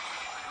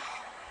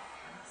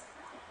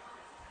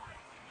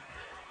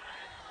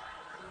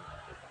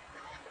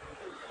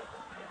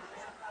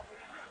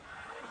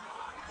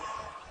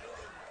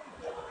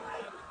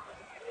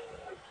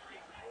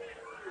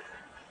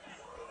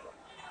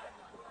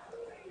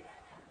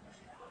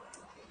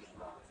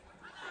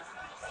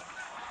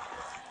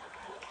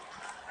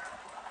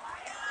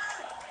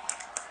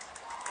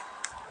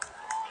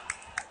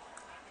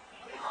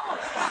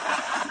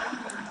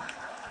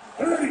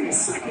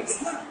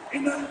 Seconds left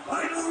in the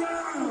final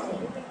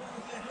round.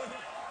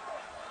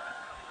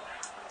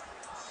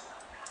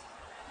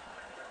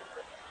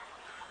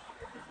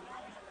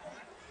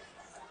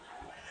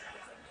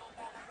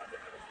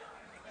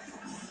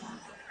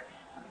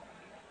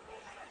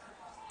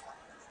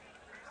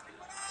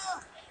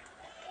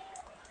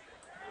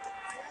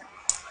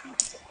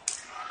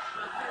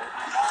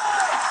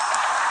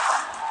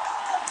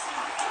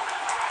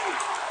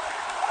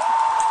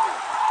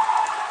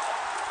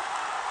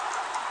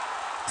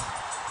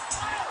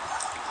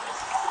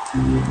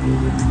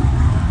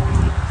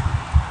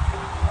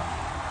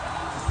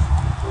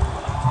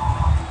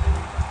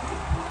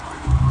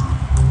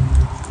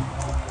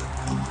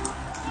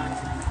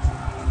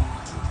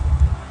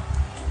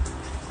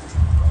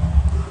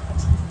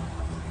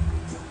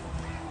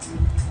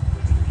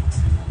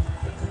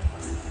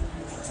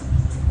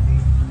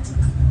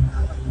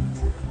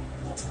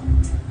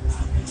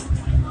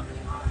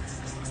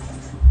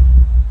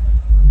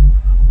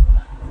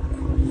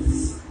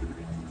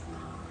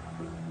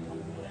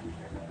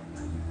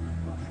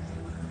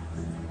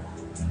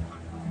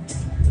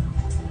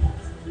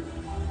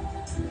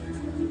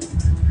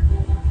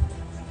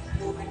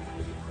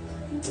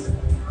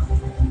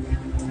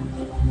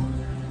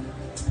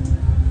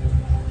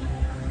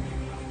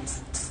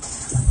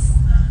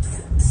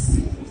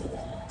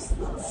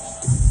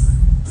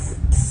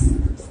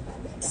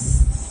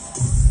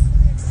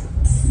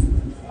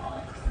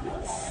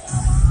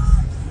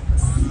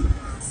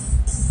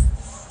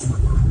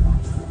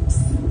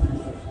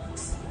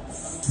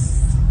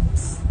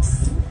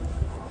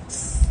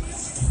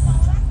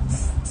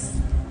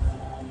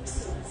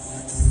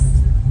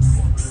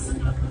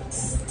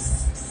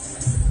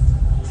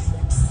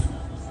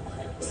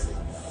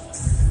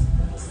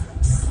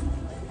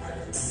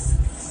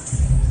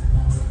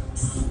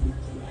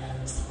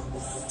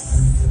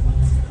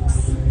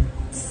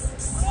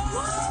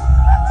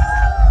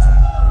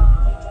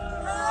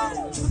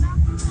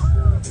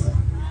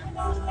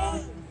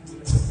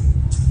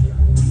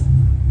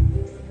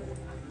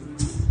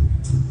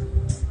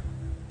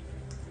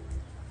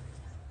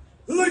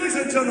 Ladies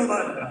and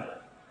gentlemen,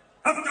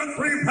 after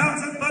 3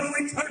 pounds of butter,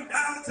 we turn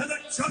down to the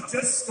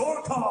judges'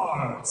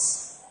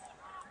 scorecards.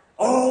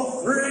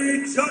 All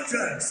 3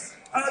 judges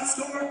have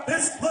scored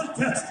this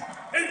contest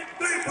in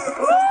favor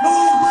of the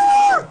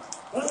winner.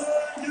 A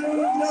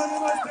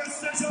unanimous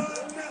decision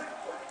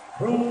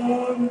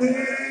from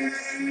the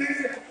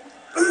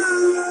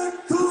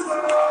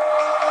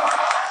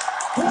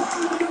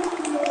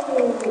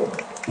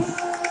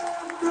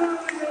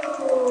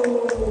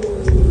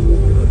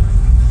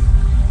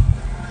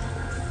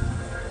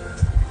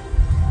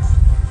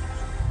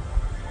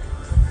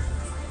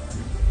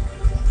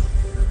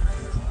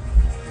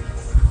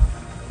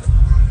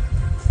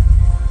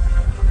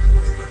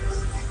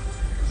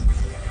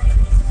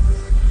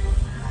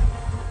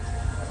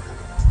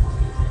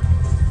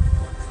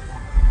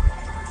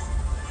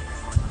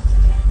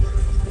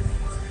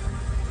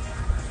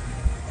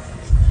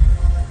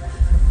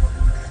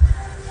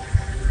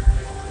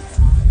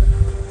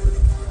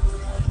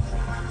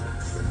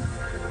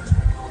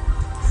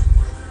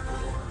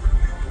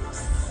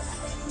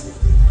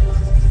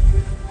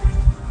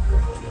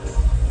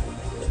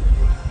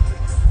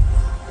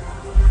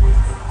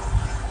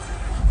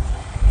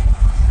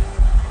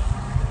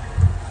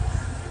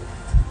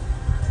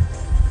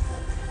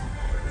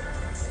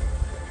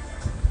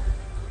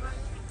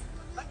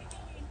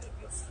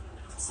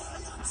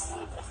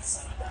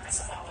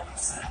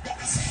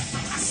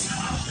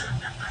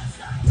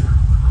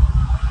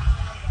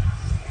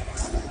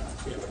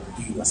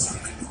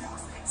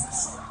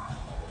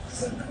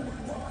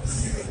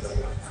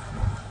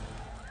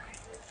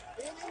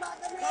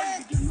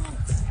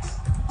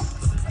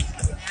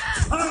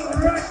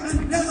Alright,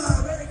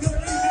 Manila, very good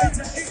evening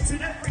to each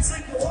and every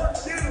single one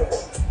of you.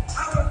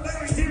 Our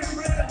very dear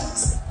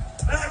friends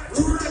at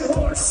Red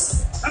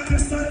Horse have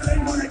decided they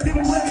want to give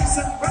away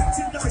some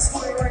merchandise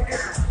for you right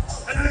here.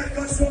 And I've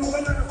got your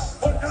winner,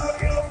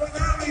 Ronaldo,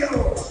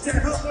 to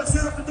help us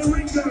out with the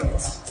ring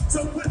goes. So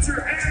put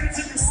your hands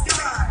in the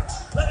sky.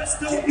 Let us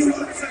know you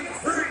want some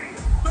free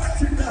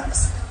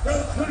merchandise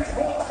from Red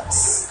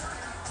Horse.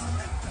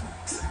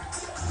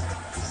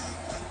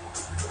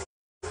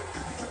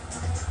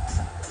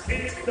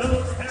 Keep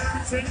those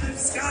hands in the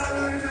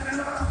sky,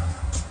 Manila.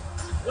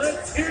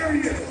 Let's hear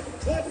you.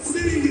 Let's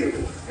see you.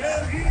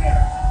 Get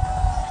here.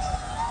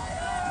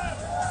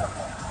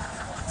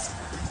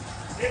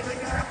 Here's the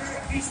guy.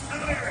 He's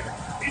tired.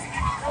 He's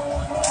been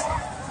going on.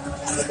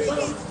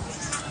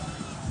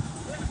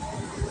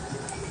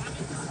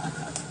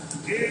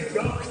 Keep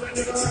going,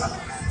 Manila.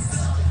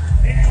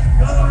 Keep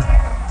going.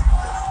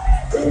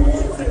 Who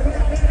wants to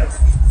have this?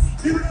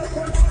 Give it up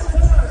one more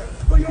time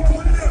for your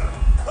winner.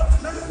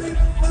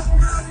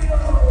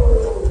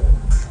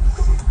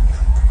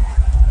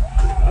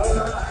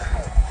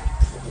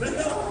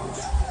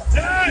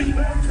 Thank you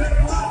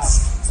very much.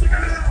 Stick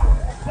around.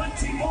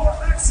 Plenty more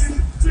action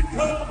to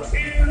come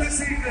here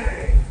this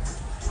evening.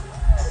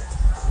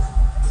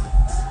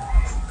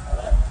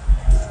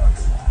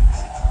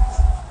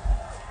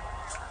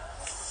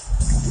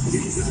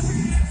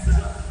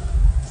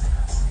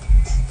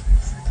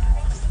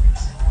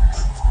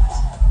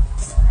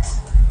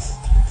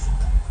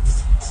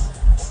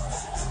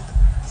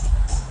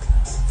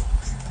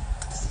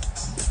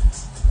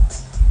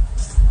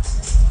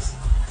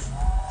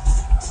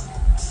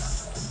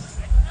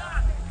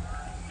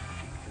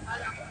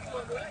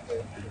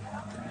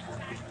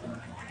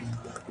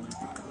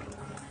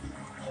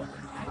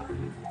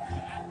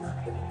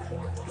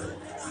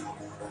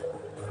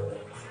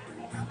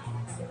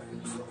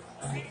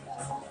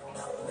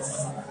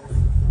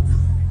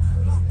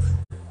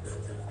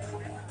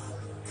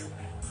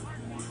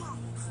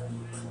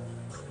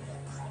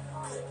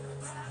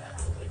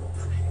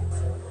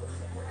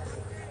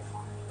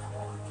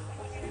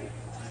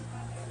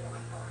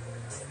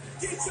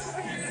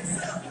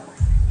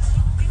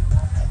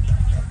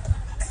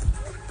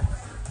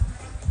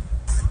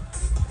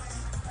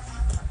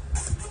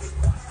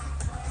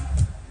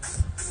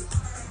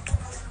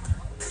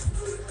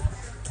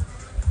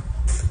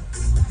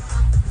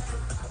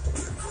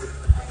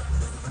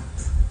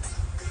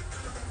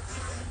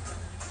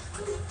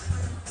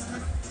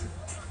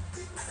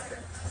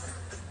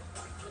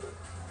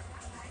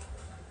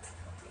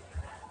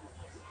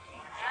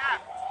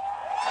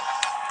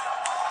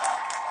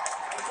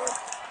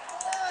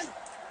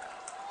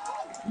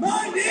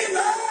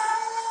 Manila!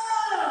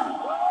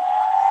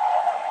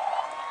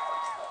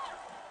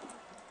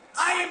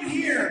 I am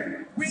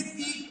here with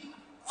the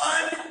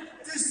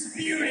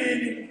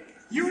undisputed,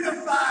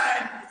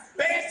 unified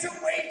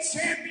bantamweight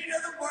champion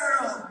of the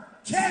world,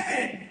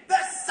 Kevin the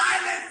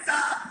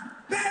Silencer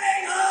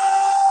Bellingham!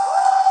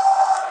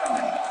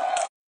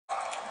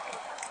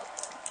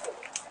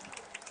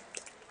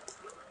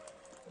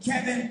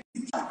 Kevin,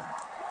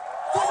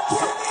 for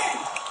Kevin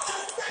the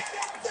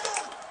Silencer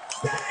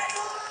Bellingham!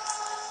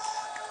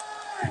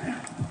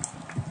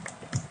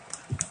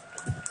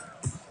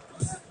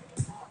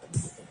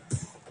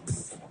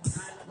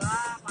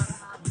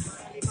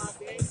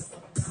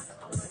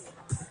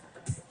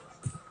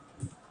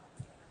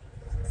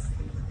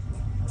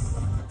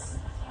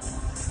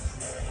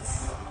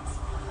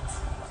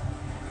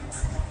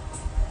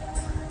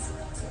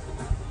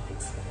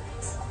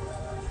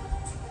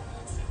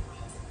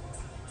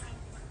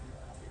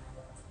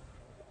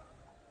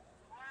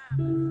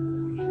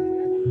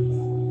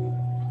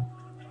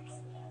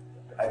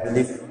 I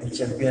believe a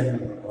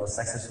champion or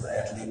successful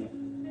athlete,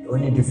 the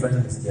only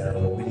difference is their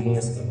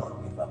willingness to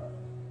not give up.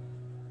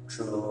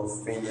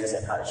 Through failures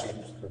and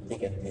hardships, to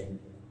thick and thin,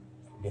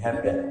 they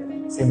have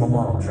that same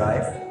amount of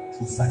drive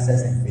through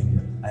success and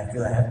failure. I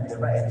feel I have the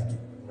right attitude.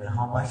 No matter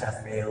how much I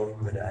fail,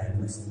 whether I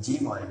lose in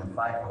gym or in a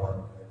fight,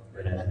 or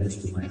whether I lose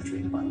to my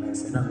training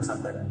partners, sometimes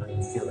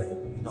you feel like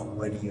you're not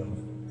worthy of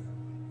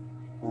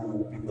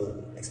who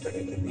people expect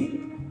you to be.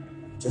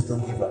 Just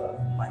don't give up.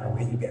 Find a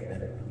way to get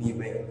better. Be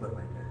very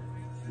open-minded.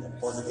 A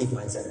positive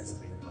mindset is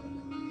very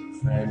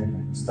important.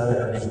 When I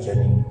started on this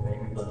journey, many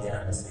people didn't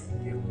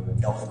understand. They were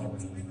doubting me.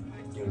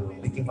 They were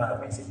making fun of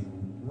me, saying,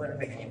 "You won't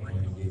make any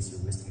money in this. You're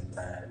wasting your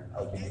time.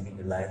 I'll be living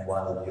the life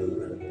while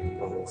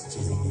you're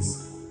chasing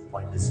this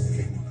pointless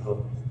dream."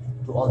 So,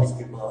 to all these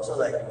people, also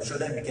like, show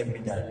them it can be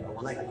done. I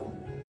would like to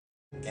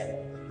get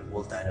the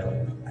world title.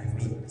 I've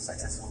made a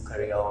successful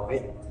career out of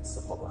it.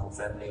 Support my whole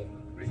family.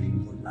 Really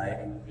good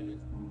life.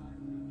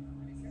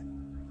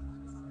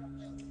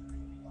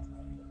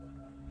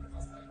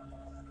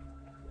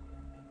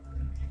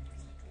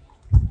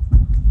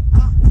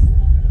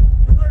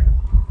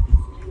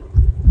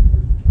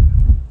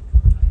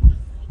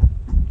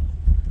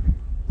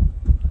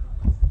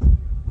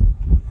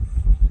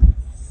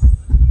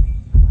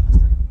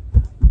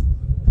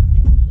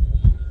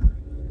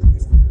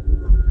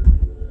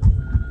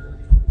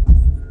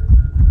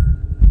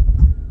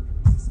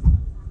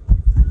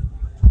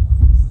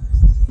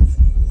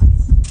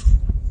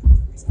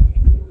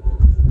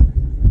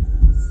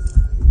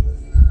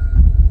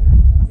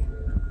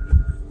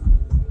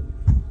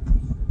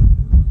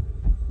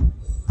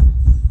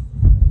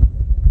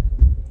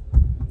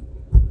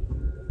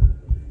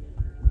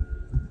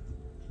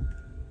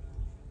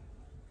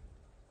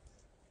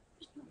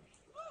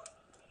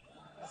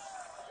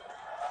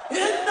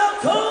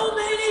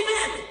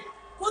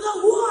 for the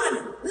One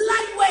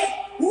Lightweight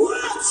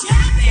World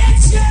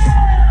Championship!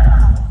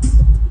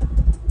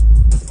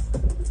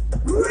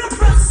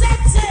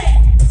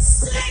 Representing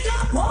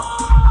Singapore,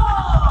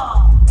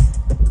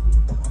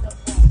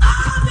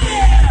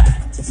 Amir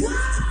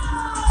Khan!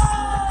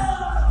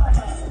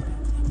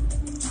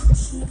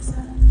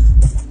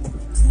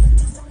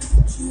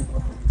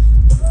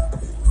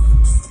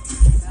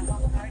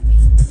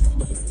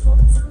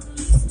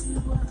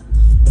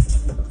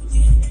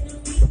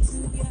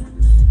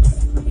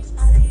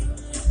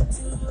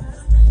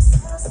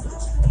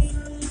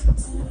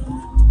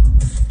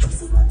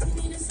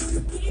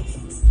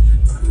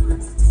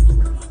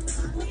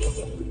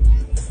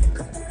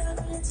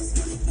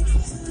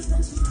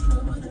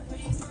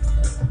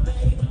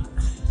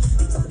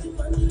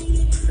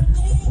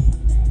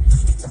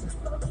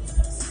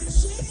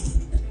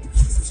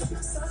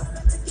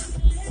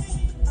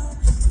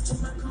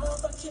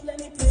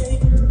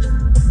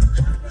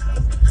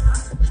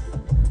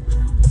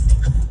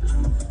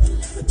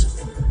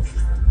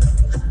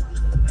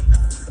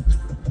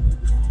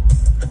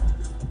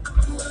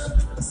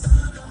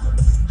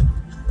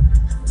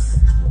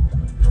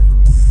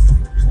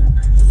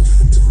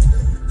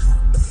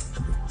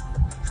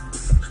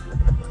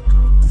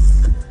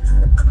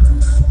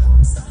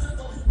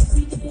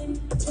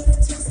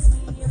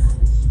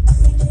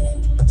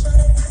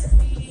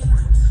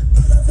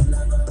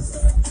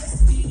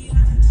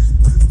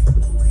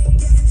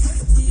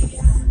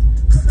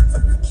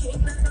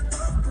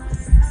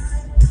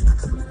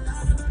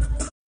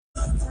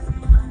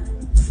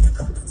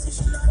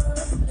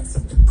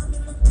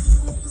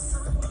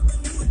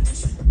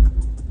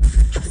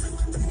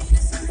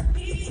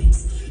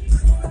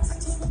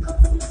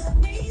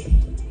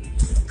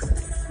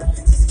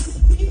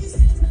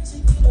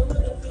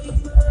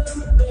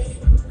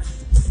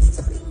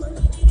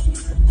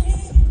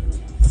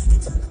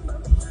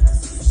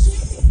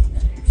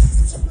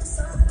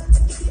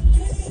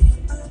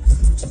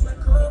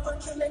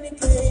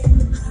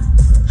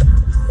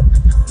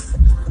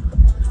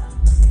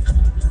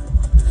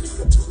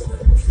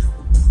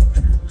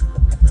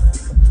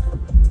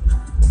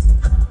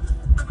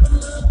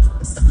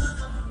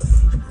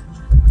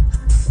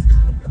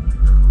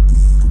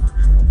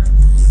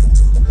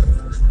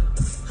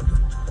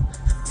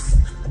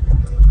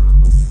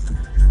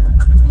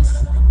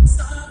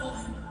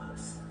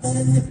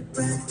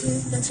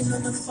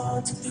 On the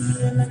fall to be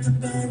here like a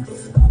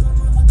bandit. All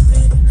on my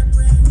bed and I'm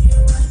brand new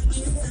right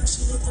here. Now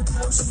she hit the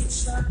post, she get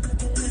shot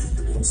like a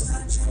lamb.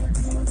 Start trying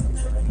to do it,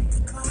 they're ready to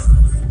call.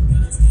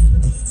 Girls get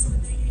loose when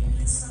they hear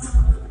this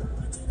song.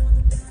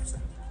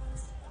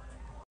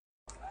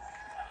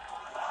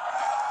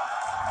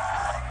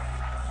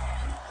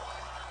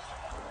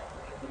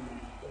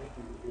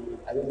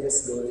 I will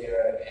just go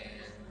there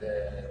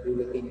and do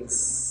the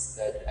things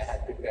that I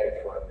had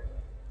prepared for.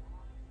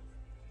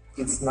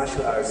 It's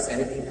martial arts,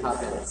 anything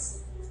happens.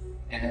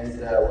 And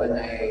when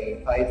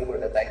I fight for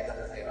the title,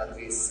 I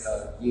always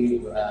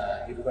give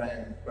a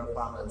different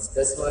performance.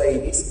 That's why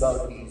this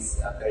bout is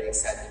a very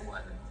exciting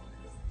one.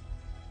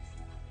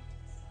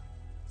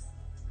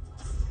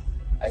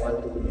 I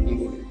want to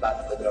give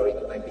back the glory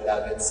to my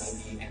beloved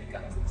city and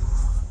country.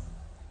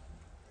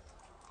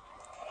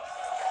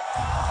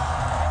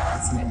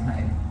 It's my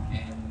time,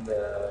 and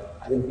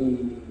I will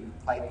be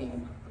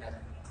fighting not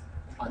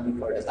only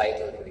for the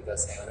title,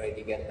 because I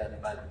already get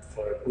that, but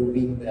for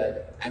proving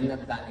that I'm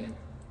not done yet,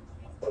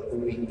 for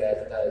proving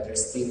that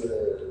there's still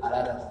a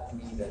lot of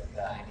me that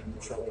I need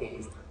to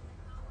showcase.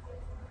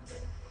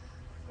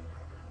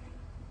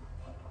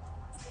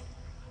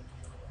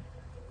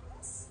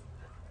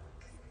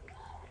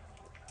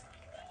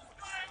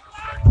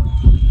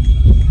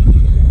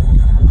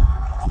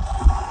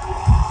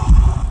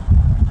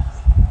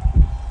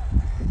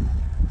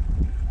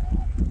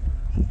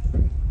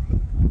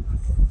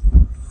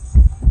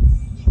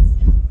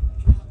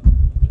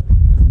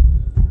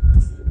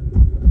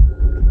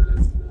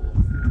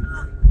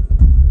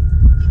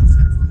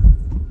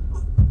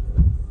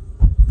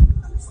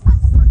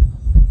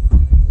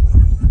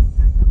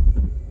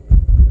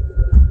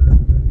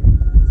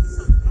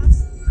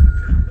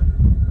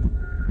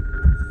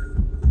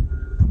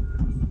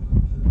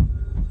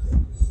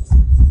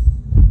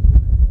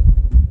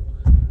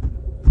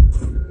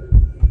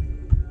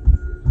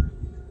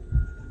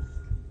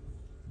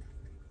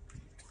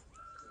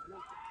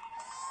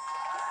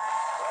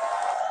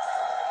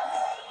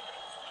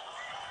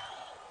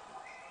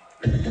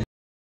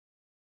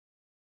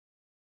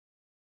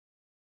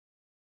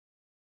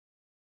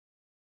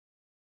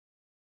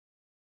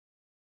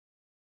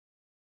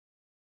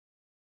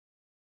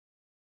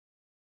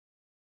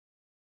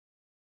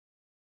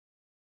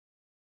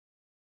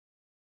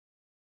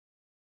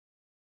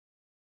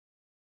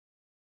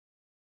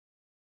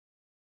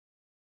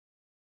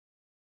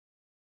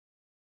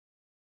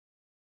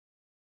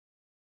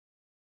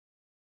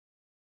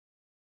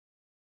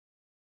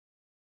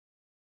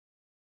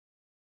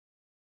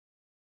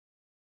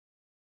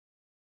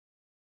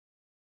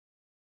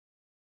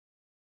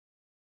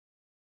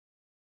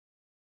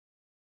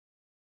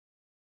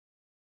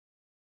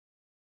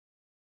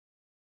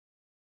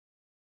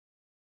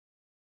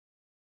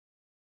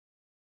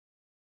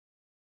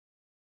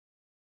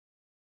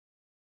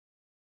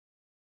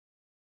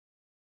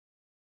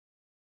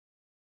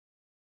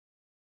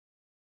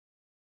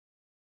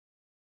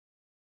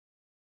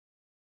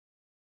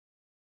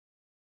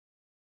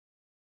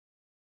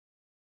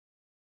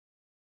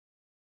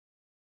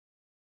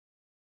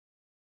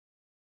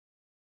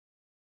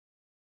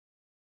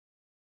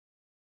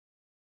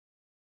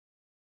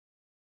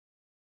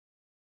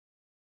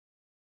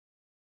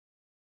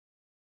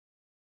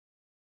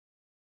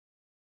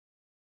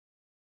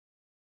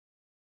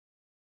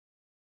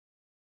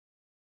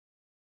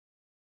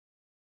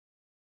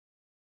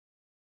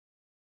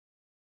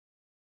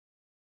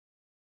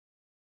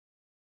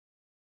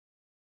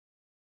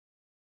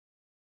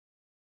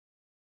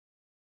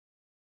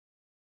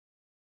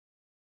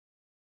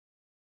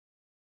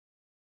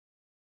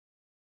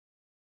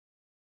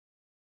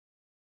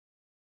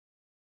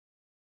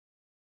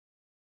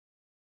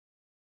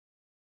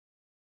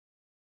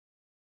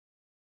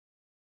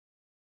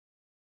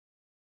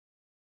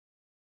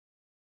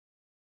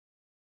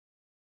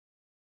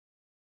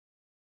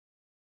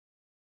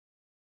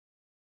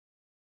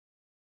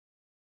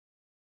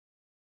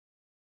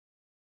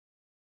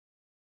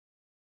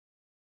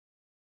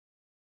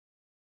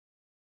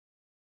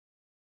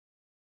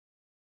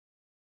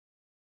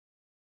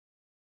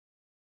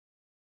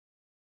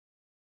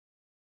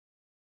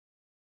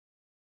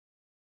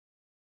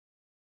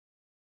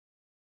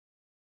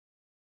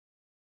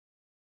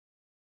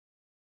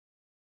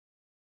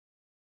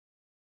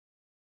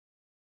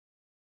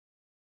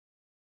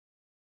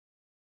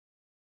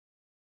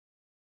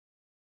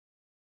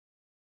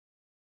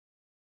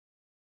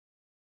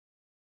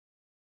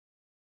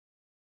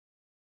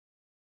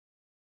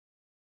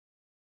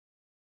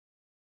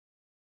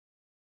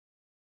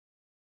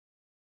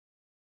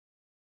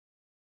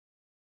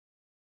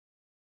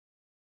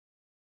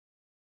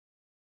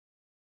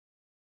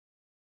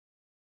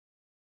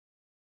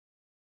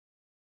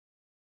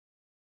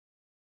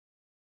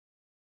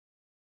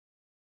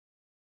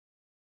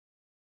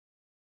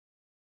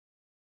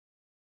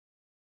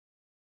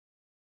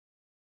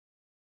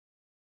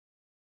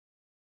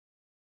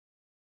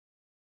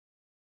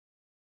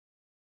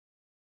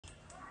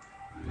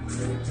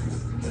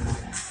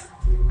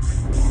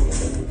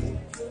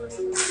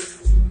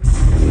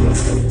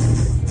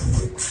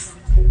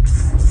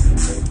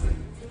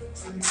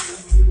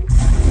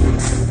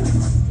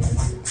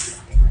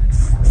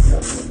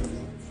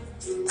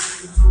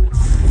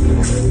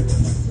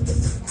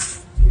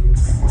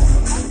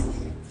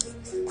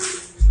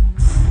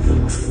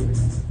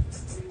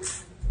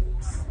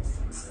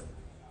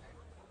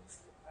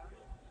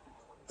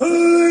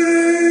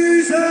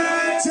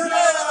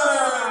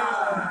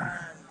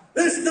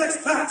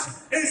 This match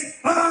is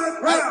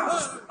 5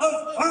 rounds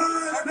of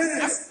 5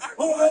 minutes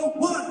for the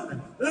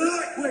one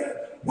lightweight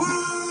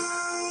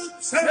world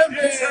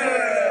championship.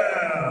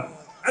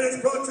 And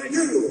it's brought to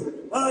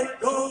you by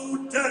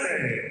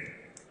GoDaddy.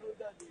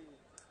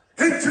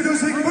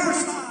 Introducing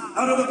first,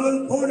 out of the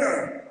blue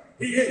corner,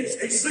 he is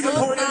a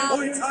Singaporean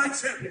Muay Thai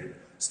champion,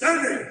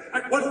 standing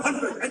at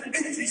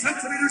 180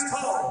 centimeters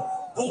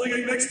tall, holding a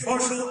mixed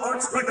martial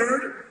arts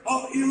record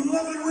of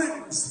 11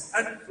 wins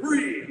and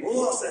 3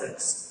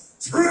 losses.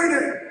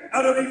 Training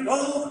out of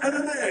Evolve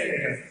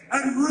MMA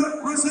and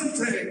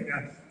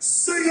representing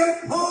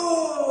Singapore.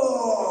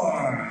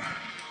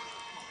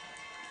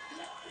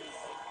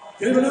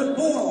 Give it up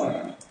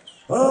for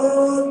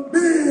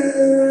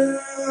Amir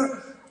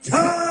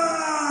Khan.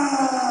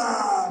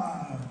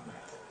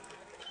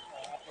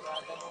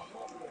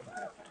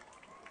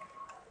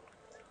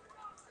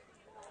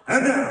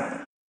 And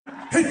now,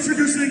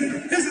 introducing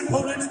his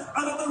opponent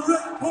out of the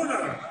red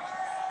corner.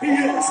 He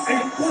is a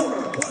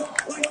former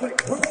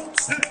lightweight world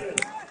champion,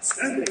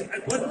 standing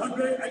at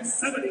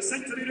 170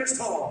 centimeters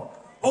tall,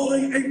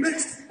 holding a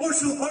mixed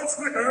martial arts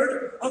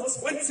record of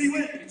 20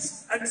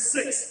 wins and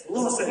 6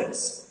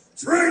 losses.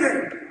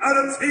 Training out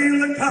of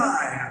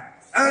Lakai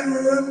and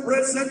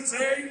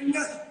representing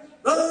the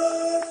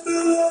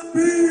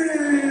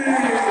Philippines.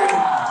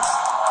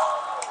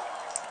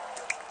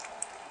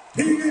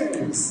 He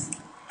is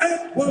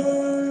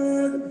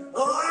Edward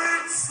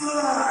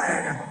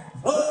Landslide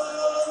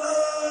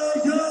Olaya.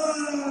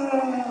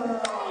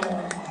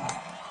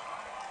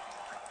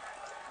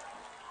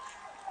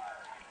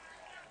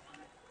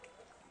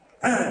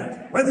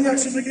 And when the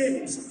action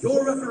begins,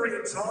 your referee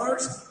in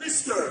charge,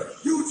 Mr.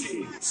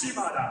 Yuji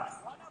Shimada.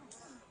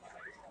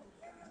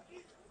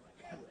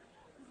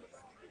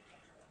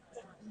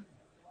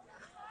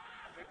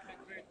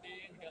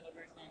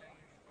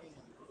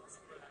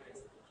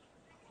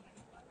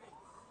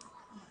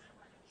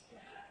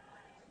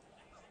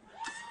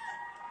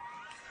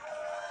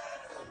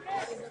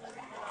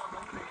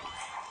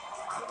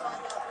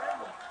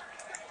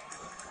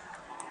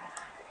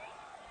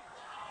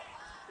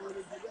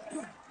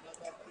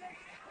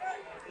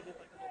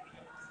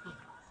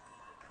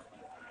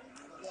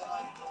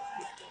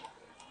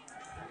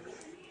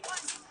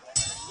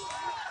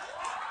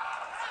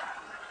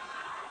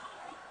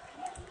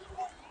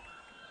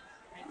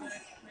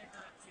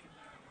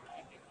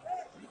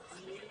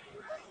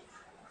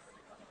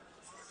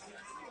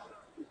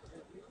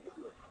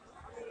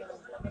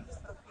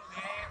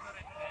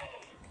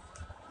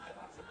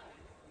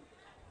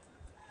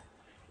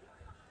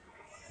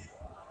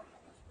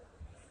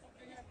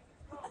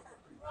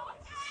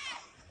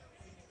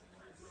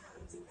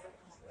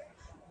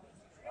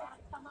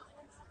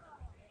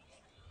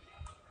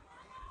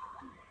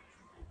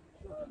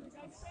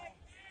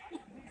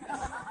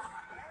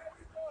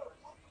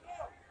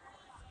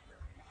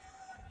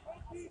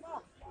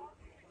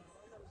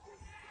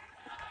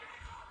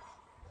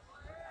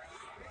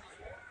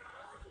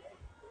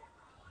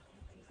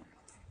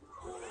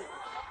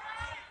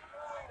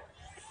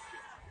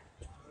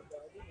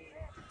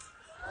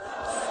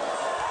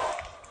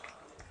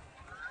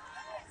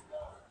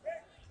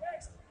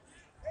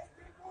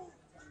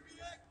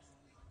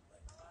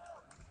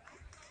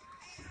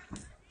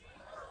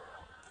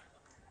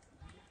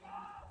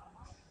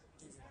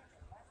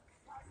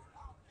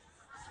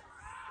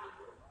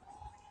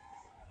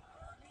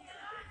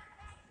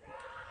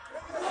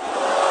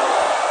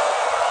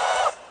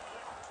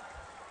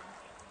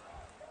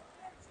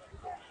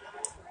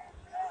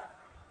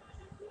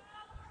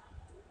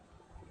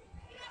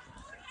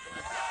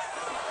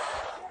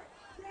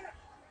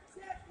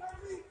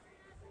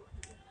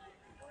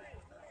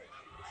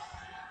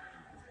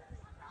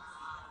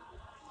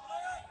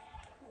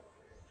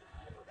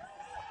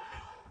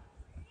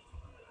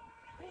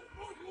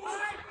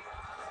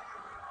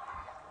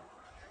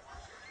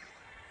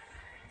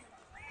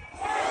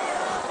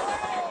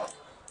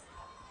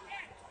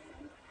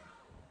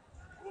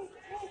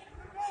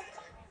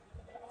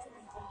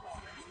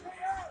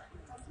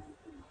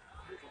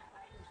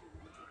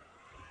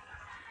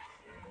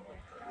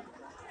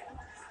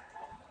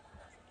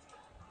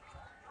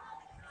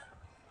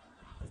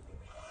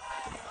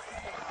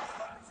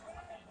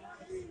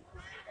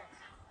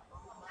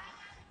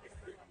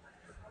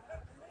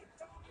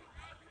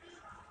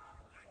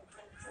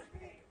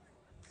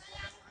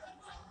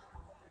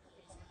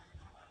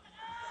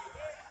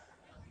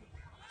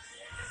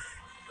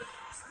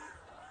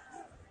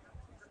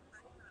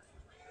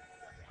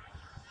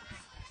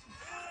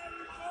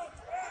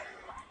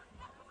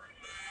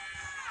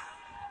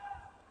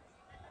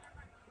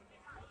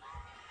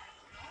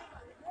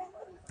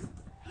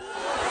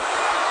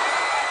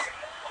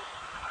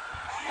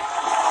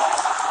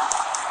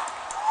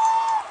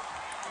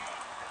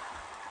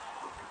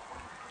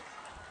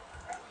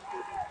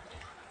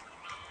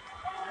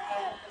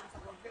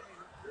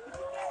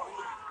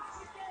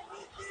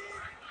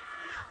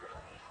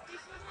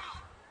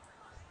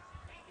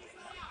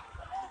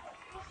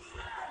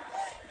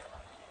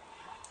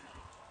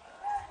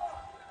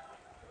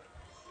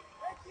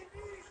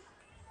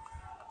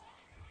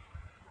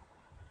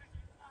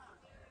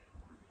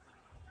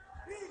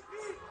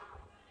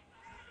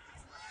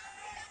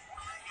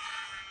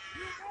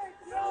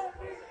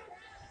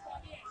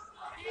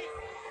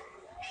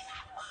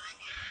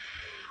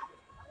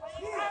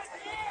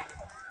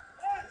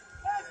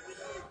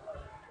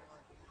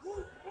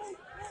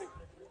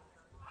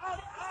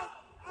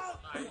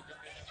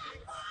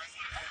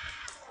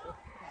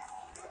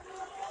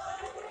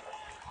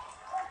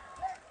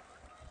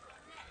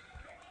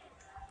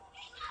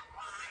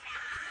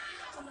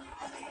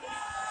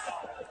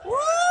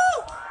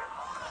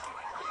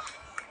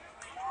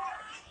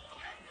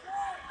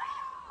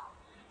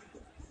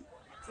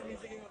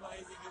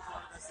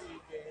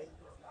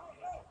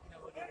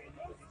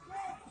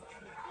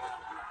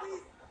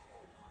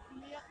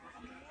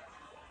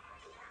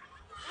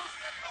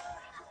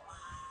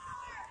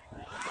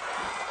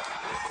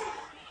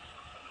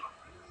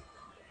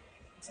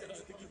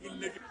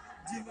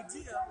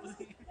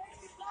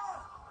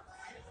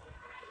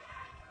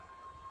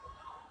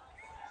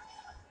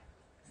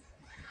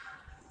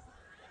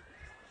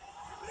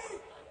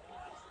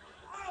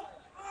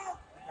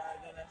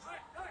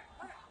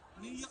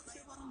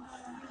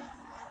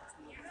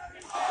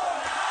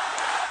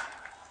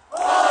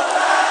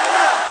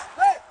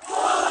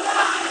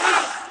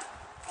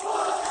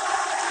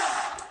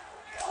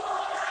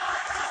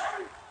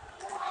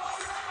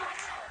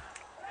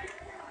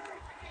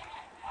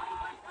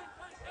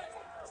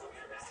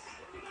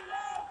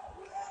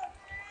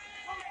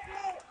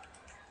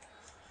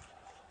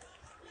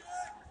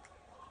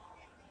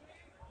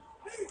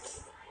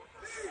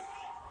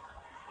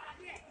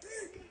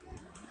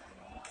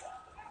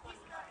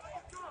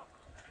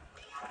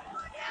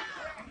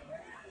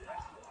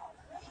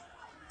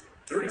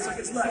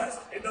 seconds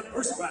left in the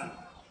first round.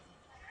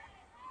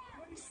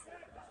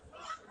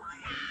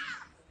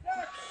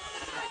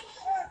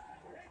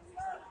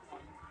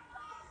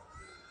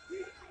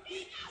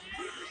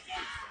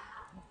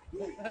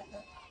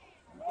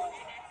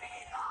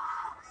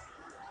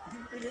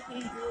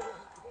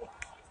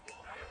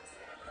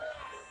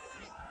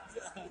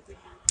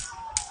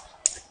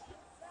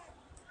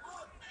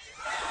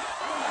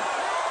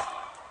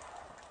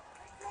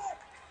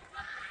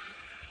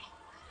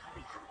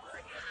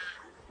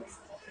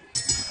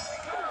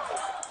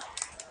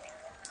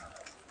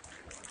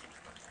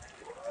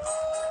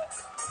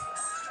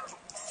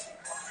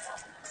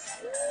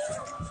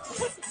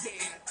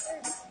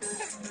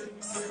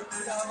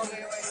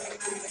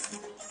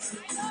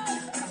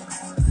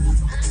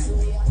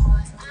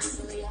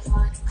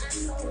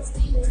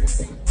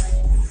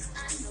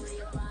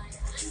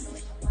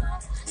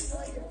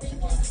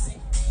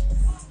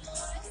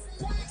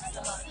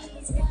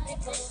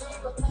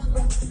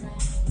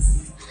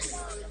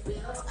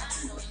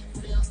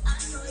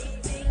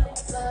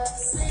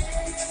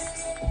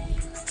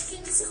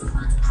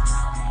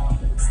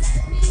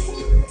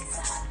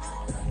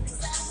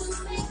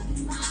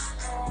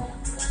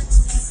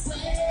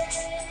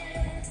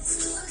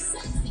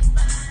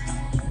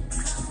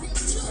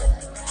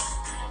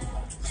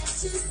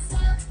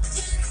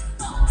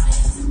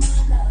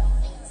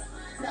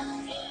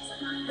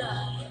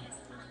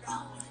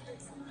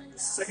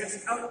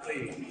 Seconds out,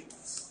 please.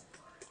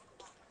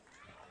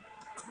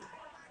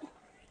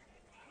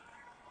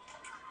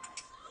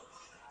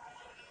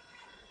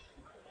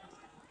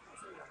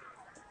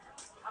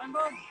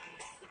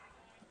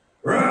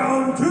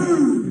 Round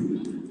 2.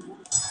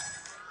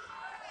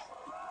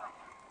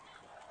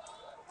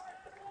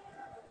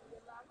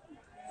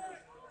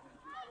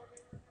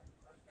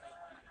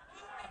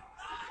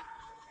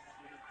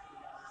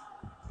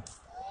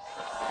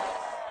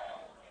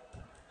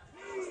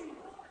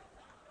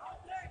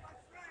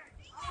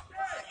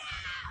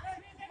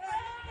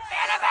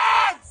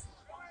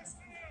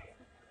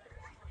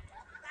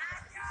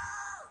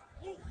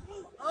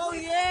 Oh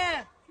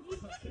yeah!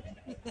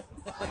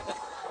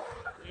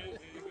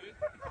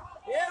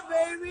 Yeah,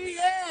 baby,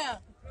 yeah!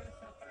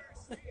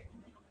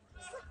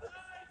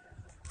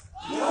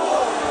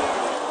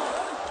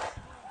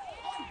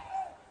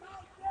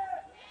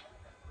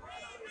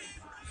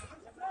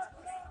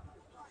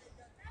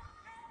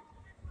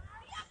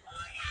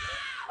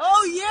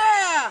 Oh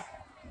yeah!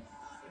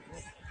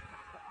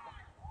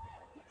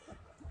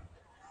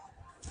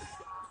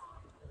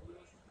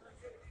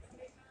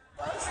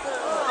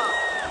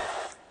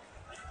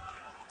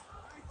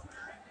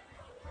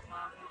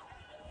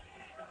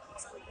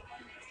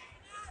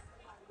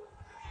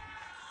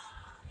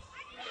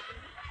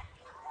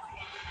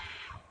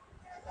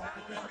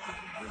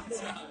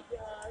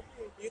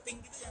 Yung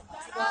gitu ya.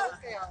 Bakit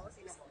kaya ako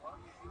sila mo?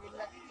 Yung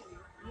laki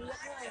yun. Yung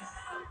laki nga eh.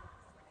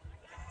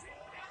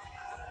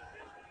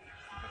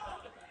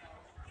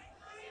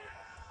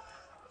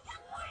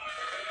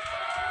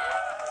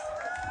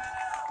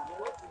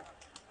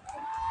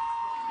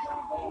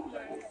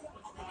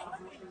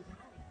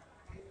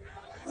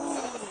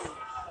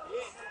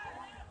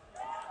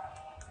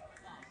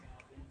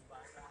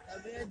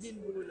 Sabi nga, Jin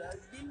Bulag.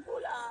 Jin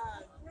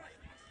Bulag!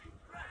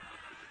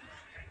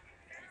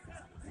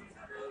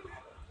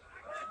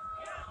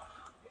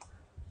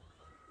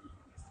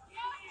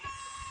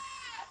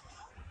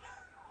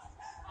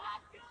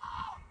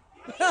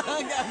 Gago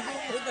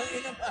mo ng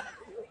ina ba?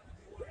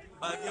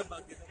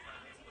 Bagyo.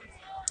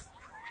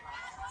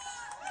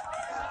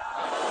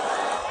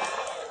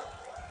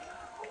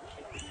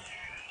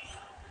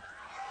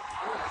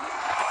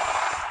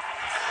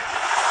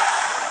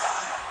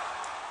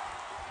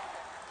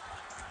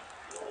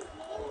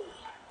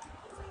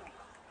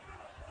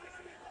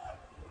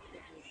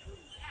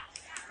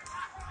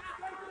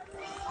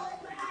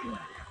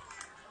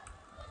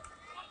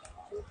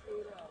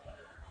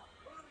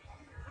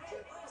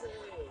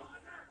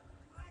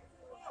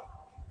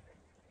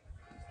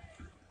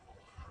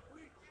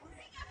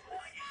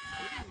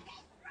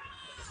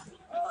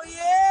 Oh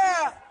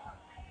yeah!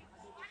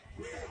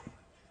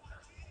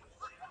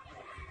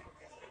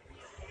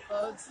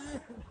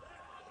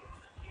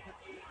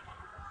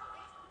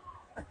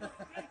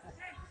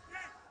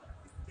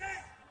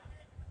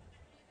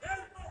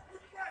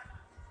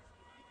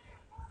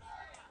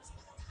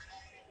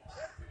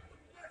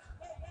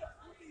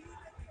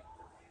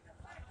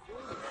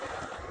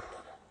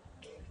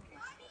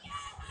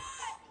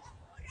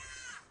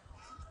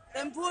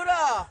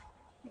 Tempura!